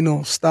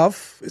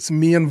 Stuff. It's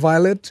me and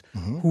Violet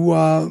who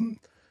are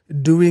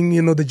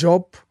doing, the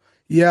job.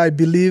 Yeah, I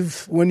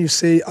believe when you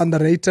say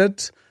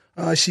underrated,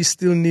 she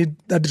still need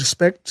that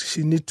respect.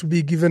 She need to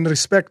be given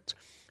respect.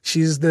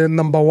 She's the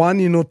number 1,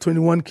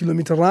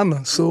 21-kilometer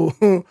runner.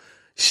 So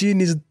she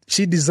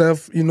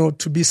deserves,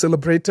 to be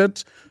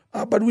celebrated.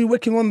 But we're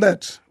working on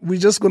that. We're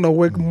just going to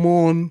work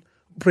more on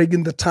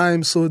breaking the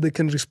time so they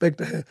can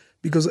respect her.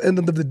 Because at the end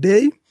of the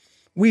day,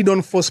 we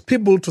don't force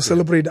people to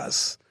celebrate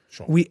us.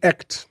 Sure. We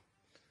act.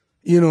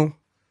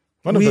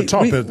 One of the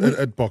top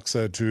at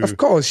Boxer to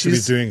be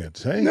doing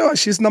it. Hey? No,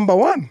 she's number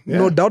 1. Yeah.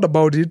 No doubt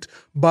about it.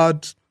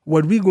 But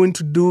what we're going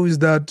to do is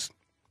that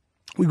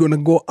we're going to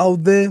go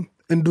out there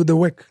and do the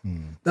work.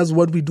 That's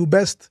what we do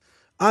best.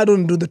 I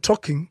don't do the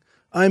talking.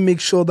 I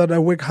make sure that I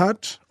work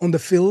hard on the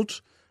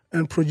field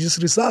and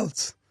produce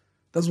results.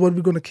 That's what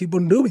we're going to keep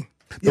on doing.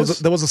 Yes.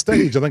 There was a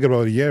stage, I think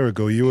about a year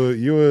ago, you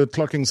were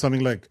clocking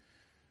something like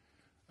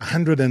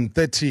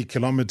 130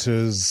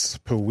 kilometers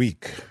per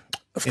week.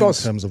 Of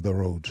course. In terms of the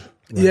road.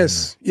 Right?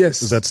 Yes.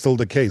 Is that still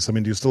the case? I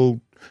mean, do you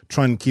still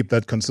try and keep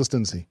that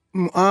consistency?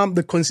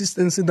 The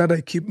consistency that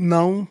I keep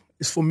now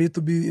is for me to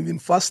be even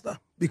faster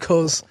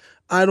because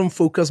I don't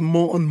focus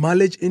more on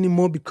mileage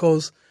anymore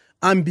because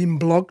I'm being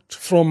blocked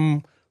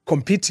from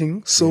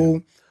competing.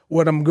 So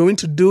what I'm going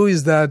to do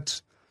is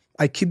that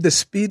I keep the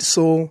speed.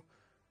 So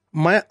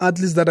my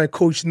athletes that I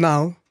coach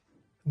now,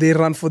 they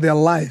run for their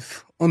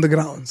life on the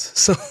grounds.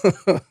 So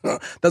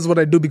that's what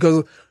I do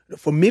because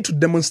for me to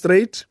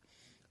demonstrate,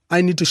 I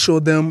need to show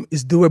them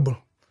it's doable.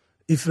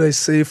 If I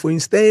say, for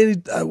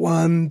instance, I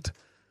want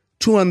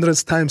 200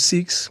 times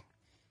 6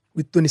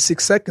 with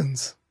 26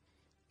 seconds,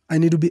 I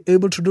need to be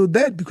able to do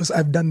that because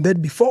I've done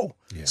that before.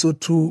 Yeah. So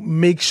to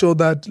make sure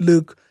that,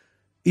 look,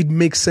 it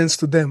makes sense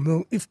to them. You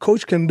know, if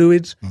coach can do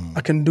it,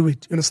 I can do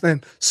it. You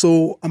understand?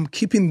 So I'm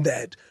keeping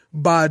that.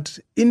 But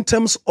in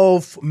terms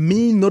of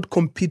me not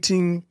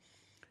competing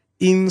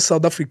in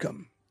South Africa,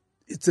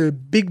 it's a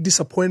big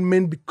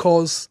disappointment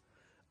because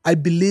I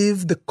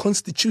believe the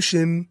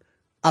Constitution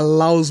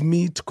allows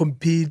me to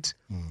compete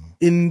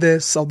in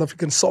the South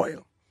African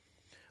soil.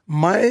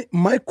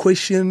 My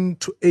question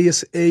to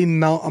ASA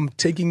now, I'm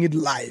taking it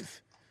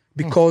live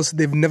because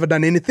they've never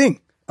done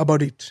anything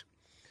about it.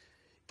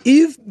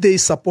 If they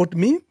support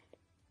me,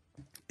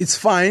 it's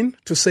fine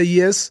to say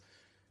yes.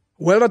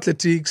 World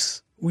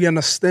Athletics, we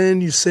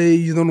understand you say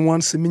you don't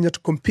want Semenya to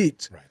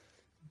compete. Right.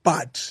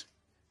 But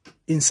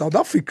in South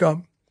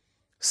Africa,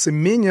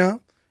 Semenya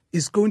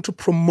is going to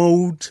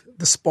promote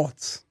the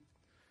sports.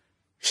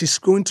 She's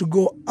going to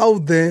go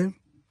out there,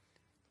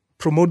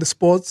 promote the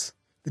sports,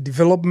 the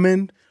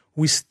development.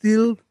 We're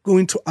still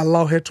going to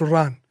allow her to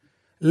run,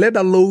 let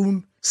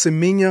alone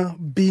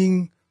Semenya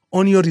being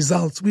on your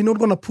results. We're not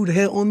going to put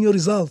her on your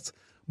results.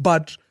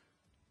 But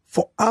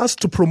for us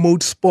to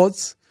promote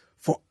sports,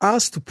 for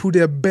us to put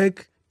her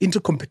back into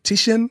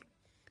competition,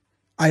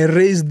 I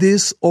raise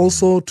this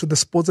also to the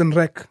sports and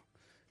rec.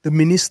 The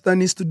minister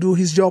needs to do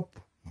his job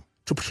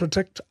to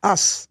protect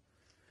us.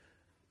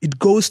 It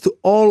goes to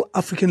all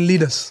African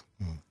leaders.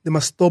 They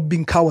must stop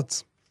being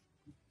cowards.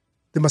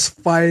 They must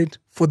fight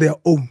for their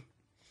own.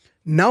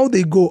 Now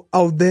they go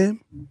out there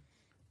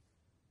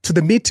to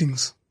the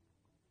meetings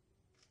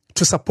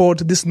to support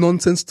this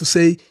nonsense, to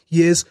say,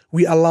 yes,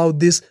 we allow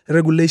this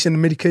regulation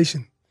and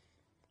medication.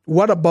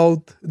 What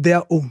about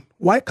their own?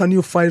 Why can't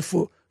you fight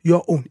for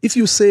your own? If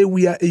you say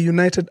we are a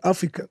united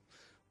Africa,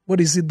 what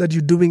is it that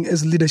you're doing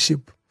as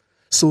leadership?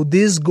 So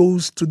this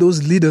goes to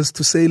those leaders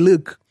to say,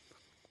 look,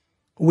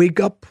 wake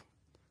up,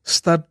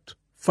 start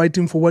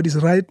fighting for what is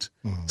right,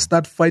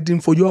 start fighting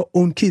for your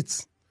own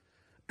kids.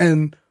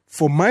 And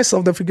for my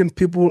South African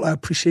people, I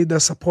appreciate their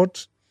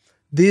support.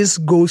 This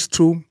goes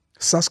to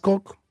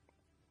SASCOC,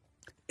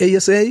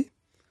 ASA,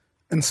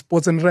 and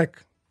Sports and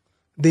Rec.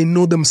 They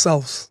know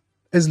themselves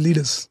as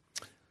leaders.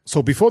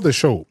 So before the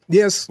show,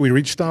 yes, we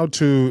reached out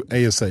to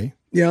ASA.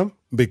 Yeah.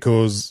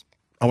 Because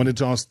I wanted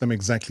to ask them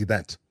exactly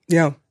that.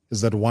 Yeah.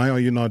 Is that why are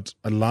you not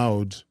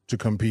allowed to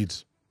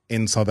compete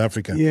in South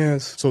Africa?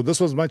 Yes. So this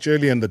was much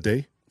earlier in the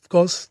day. Of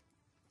course.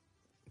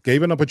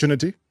 Gave an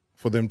opportunity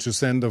for them to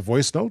send a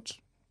voice note.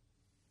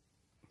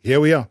 Here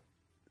we are,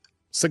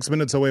 6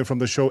 minutes away from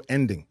the show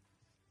ending.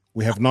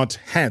 We have not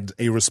had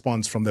a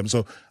response from them.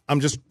 So I'm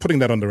just putting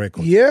that on the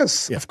record.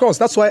 Yes, of course.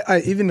 That's why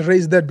I even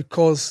raised that,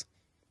 because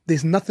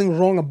there's nothing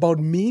wrong about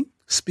me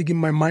speaking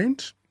my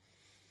mind.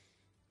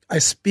 I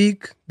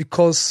speak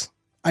because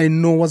I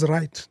know what's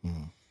right.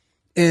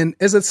 And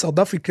as a South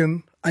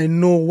African, I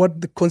know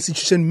what the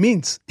Constitution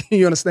means.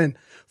 You understand?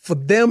 For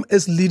them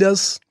as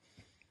leaders,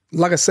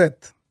 like I said,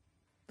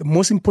 the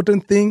most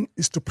important thing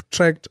is to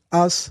protect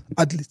us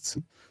athletes.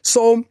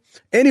 So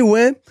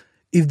anyway,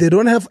 if they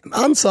don't have an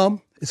answer,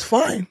 it's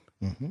fine.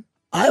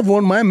 I've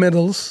won my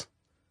medals.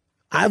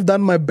 I've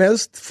done my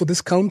best for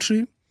this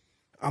country.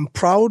 I'm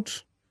proud.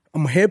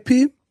 I'm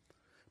happy.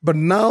 But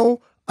now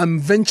I'm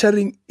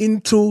venturing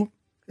into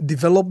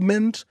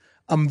development.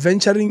 I'm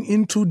venturing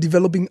into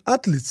developing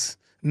athletes.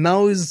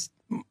 Now is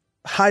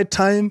high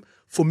time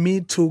for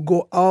me to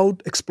go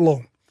out,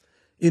 explore.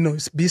 You know,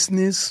 it's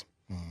business,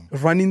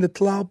 running the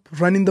club,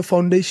 running the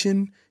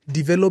foundation,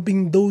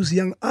 developing those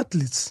young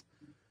athletes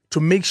to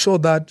make sure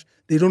that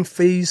they don't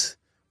face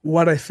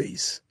what I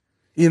face.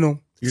 You know,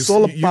 it's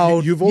all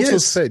about. You've also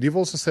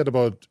said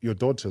about your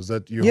daughters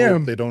that you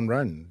hope they don't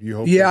run. You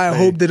hope. I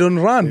hope they don't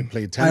run. They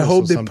play tennis. I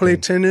hope they play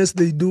tennis.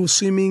 They do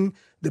swimming.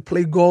 They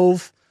play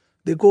golf.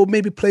 They go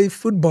maybe play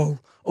football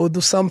or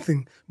do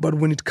something. But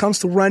when it comes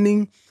to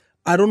running,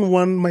 I don't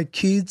want my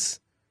kids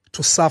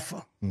to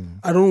suffer.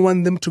 I don't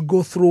want them to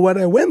go through what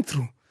I went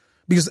through.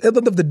 Because at the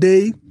end of the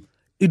day,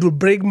 it will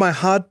break my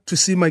heart to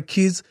see my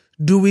kids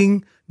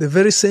doing the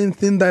very same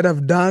thing that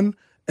I've done,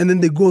 and then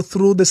they go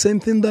through the same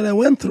thing that I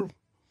went through.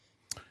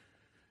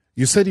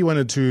 You said you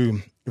wanted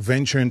to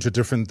venture into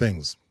different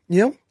things.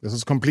 Yeah. This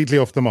is completely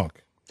off the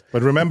mark.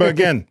 But remember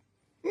again,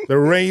 The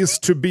Race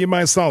to Be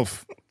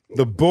Myself.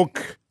 The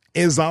book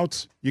is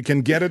out. You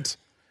can get it.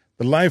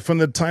 The life and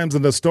the times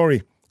and the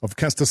story of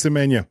Caster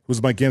Semenya,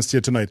 who's my guest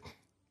here tonight.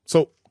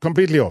 So,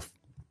 completely off.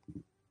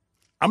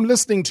 I'm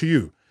listening to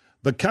you.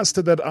 The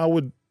Caster that I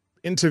would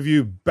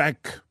interview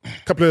back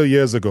a couple of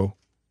years ago,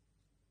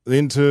 the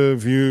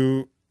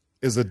interview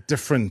is a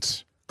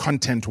different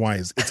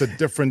content-wise. It's a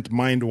different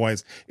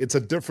mind-wise. It's a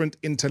different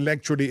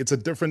intellectually. It's a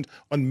different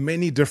on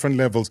many different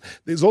levels.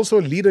 There's also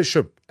a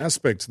leadership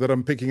aspect that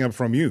I'm picking up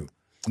from you.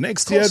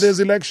 Next year, there's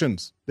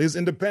elections. There's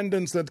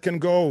independents that can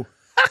go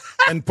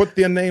and put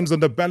their names on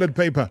the ballot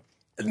paper.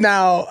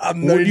 Now,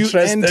 I'm not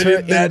interested in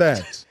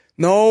that.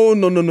 No.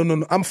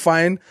 I'm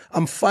fine.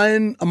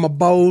 I'm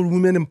about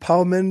women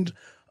empowerment.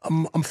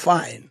 I'm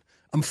fine.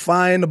 I'm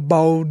fine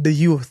about the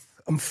youth.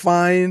 I'm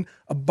fine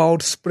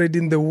about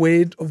spreading the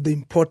word of the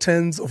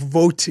importance of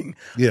voting.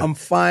 Yeah. I'm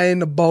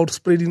fine about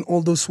spreading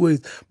all those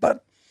words.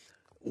 But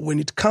when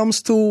it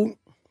comes to,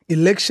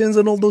 elections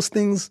and all those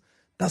things,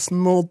 that's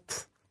not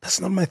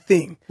my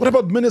thing. What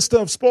about Minister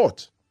of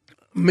Sport?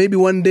 Maybe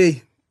one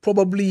day,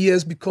 probably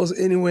yes, because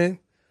anyway,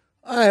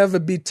 I have a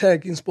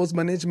BTech in sports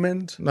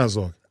management.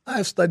 Nazog.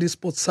 I've studied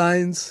sports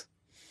science,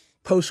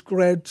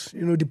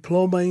 postgrad,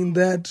 diploma in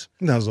that.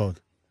 Nazog.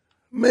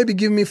 Maybe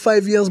give me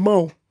 5 years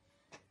more.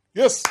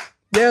 Yes.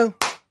 Yeah,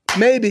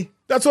 maybe.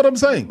 That's what I'm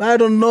saying. I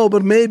don't know,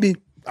 but maybe.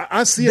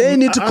 I see. They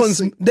need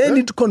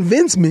to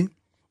convince me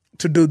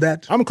to do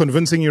that. I'm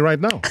convincing you right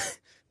now.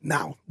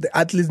 Now, the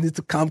athletes need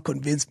to come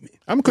convince me.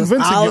 I'm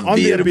convincing you on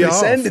their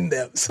behalf.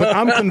 Them, so. But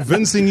I'm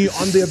convincing you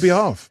on their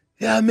behalf.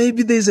 Yeah,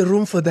 maybe there's a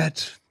room for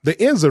that. There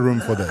is a room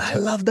for that. I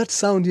love that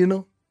sound,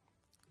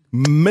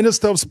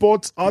 Minister of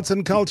Sports, Arts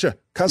and Culture,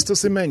 Caster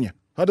Semenya.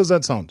 How does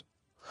that sound?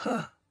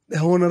 The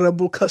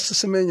Honorable Caster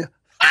Semenya.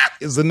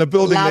 Is in the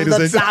building, love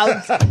ladies and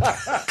gentlemen.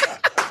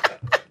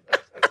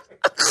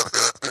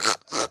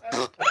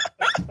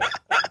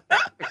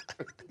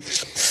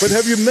 But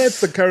have you met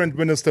the current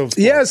Minister of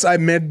Sport? Yes, I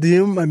met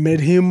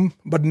him.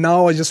 But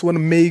now I just want to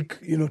make,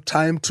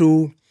 time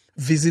to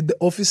visit the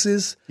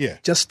offices. Yeah.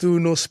 Just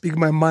to, speak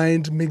my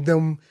mind, make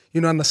them,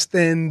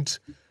 understand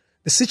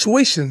the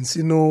situations,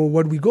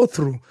 what we go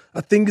through.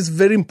 I think it's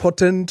very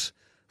important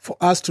for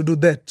us to do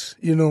that,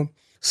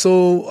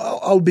 So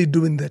I'll be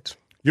doing that.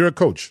 You're a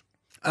coach?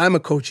 I'm a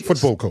coach, yes.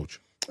 Football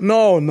coach?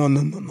 No.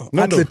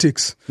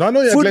 Athletics. No, I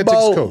know you're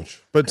athletics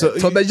coach. But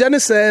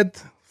Tobejani said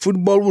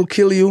football will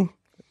kill you.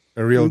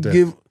 A real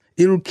death.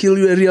 It will kill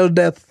you a real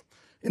death.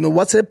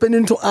 What's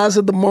happening to us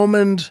at the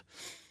moment?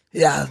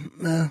 Yeah.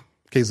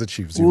 Kaizer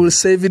Chiefs. We will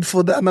save it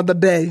for another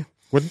day.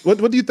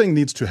 What do you think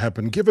needs to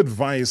happen? Give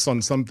advice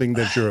on something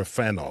that you're a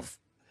fan of.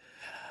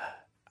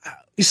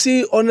 You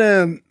see,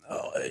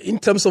 in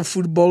terms of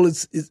football,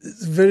 it's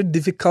very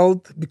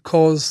difficult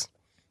because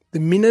the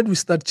minute we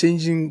start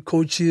changing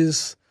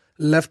coaches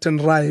left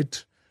and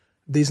right,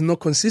 there's no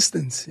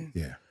consistency.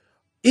 Yeah.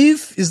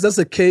 If is that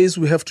the case,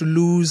 we have to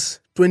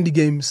lose 20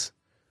 games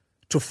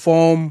to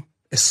form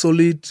a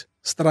solid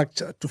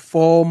structure, to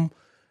form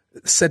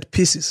set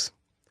pieces.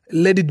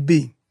 Let it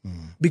be.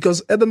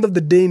 Because at the end of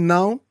the day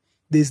now,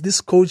 there's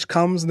this coach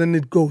comes, then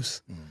it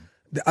goes.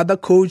 The other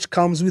coach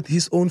comes with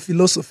his own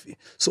philosophy.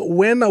 So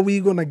when are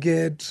we going to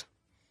get,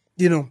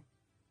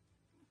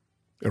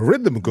 a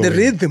rhythm going? The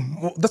rhythm.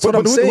 That's what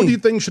I'm saying. Who do you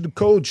think should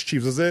coach,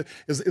 Chiefs?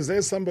 Is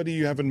there somebody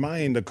you have in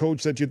mind, a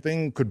coach that you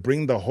think could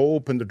bring the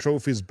hope and the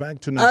trophies back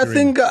to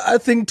Nigeria? I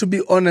think, to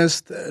be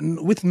honest,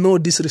 with no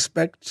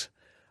disrespect,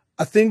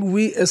 I think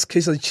we as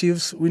Kaizer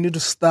Chiefs, we need to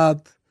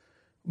start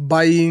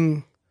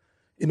buying,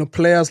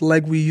 players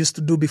like we used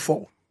to do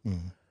before.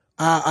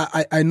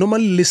 I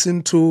normally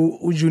listen to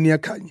Junior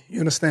Kanye, you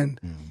understand?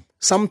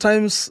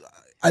 Sometimes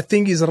I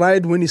think he's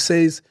right when he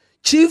says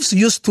Chiefs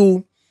used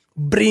to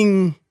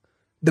bring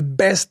the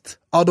best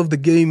out of the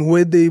game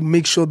where they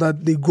make sure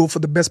that they go for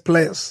the best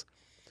players.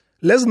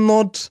 Let's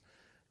not,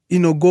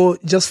 go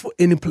just for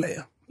any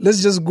player.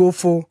 Let's just go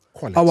for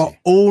our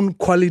own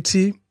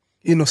quality,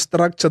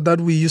 structure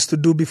that we used to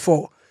do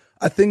before.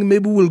 I think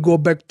maybe we'll go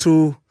back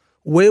to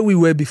where we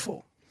were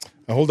before.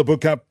 I hold the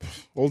book up.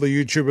 All the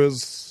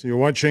YouTubers you're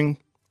watching,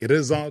 it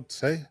is out.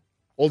 Hey,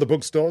 all the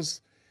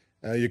bookstores.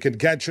 You can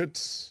catch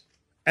it.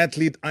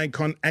 Athlete,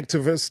 icon,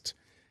 activist.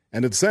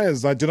 And it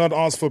says, I do not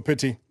ask for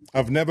pity.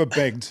 I've never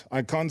begged.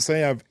 I can't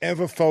say I've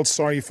ever felt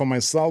sorry for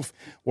myself.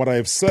 What I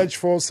have searched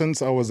for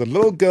since I was a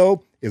little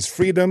girl is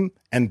freedom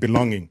and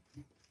belonging.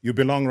 You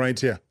belong right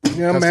here.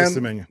 Yeah,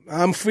 Caster man. Semenya.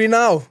 I'm free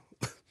now.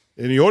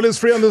 And you're always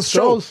free on this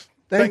show.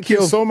 Thank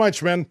you so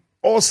much, man.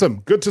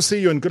 Awesome. Good to see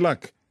you and good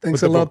luck.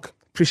 Thanks a lot. Book.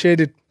 Appreciate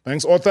it.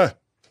 Thanks, author.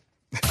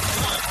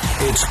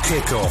 It's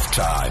kickoff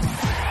time.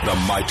 The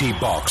Mighty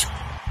Box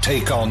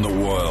take on the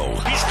world.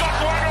 He's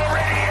got one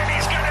already and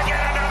he's going to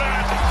get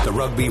another. The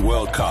Rugby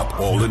World Cup,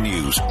 all the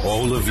news,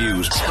 all the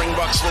views.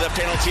 Springboks with a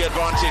penalty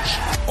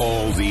advantage.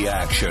 All the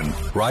action,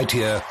 right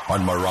here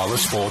on Marawa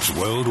Sports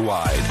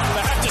Worldwide. They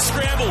have to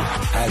scramble.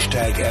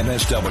 Hashtag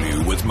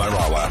MSW with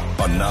Marawa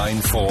on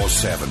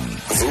 947.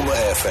 Vuma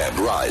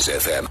FM, Rise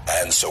FM,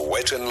 and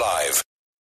Sowetan Live.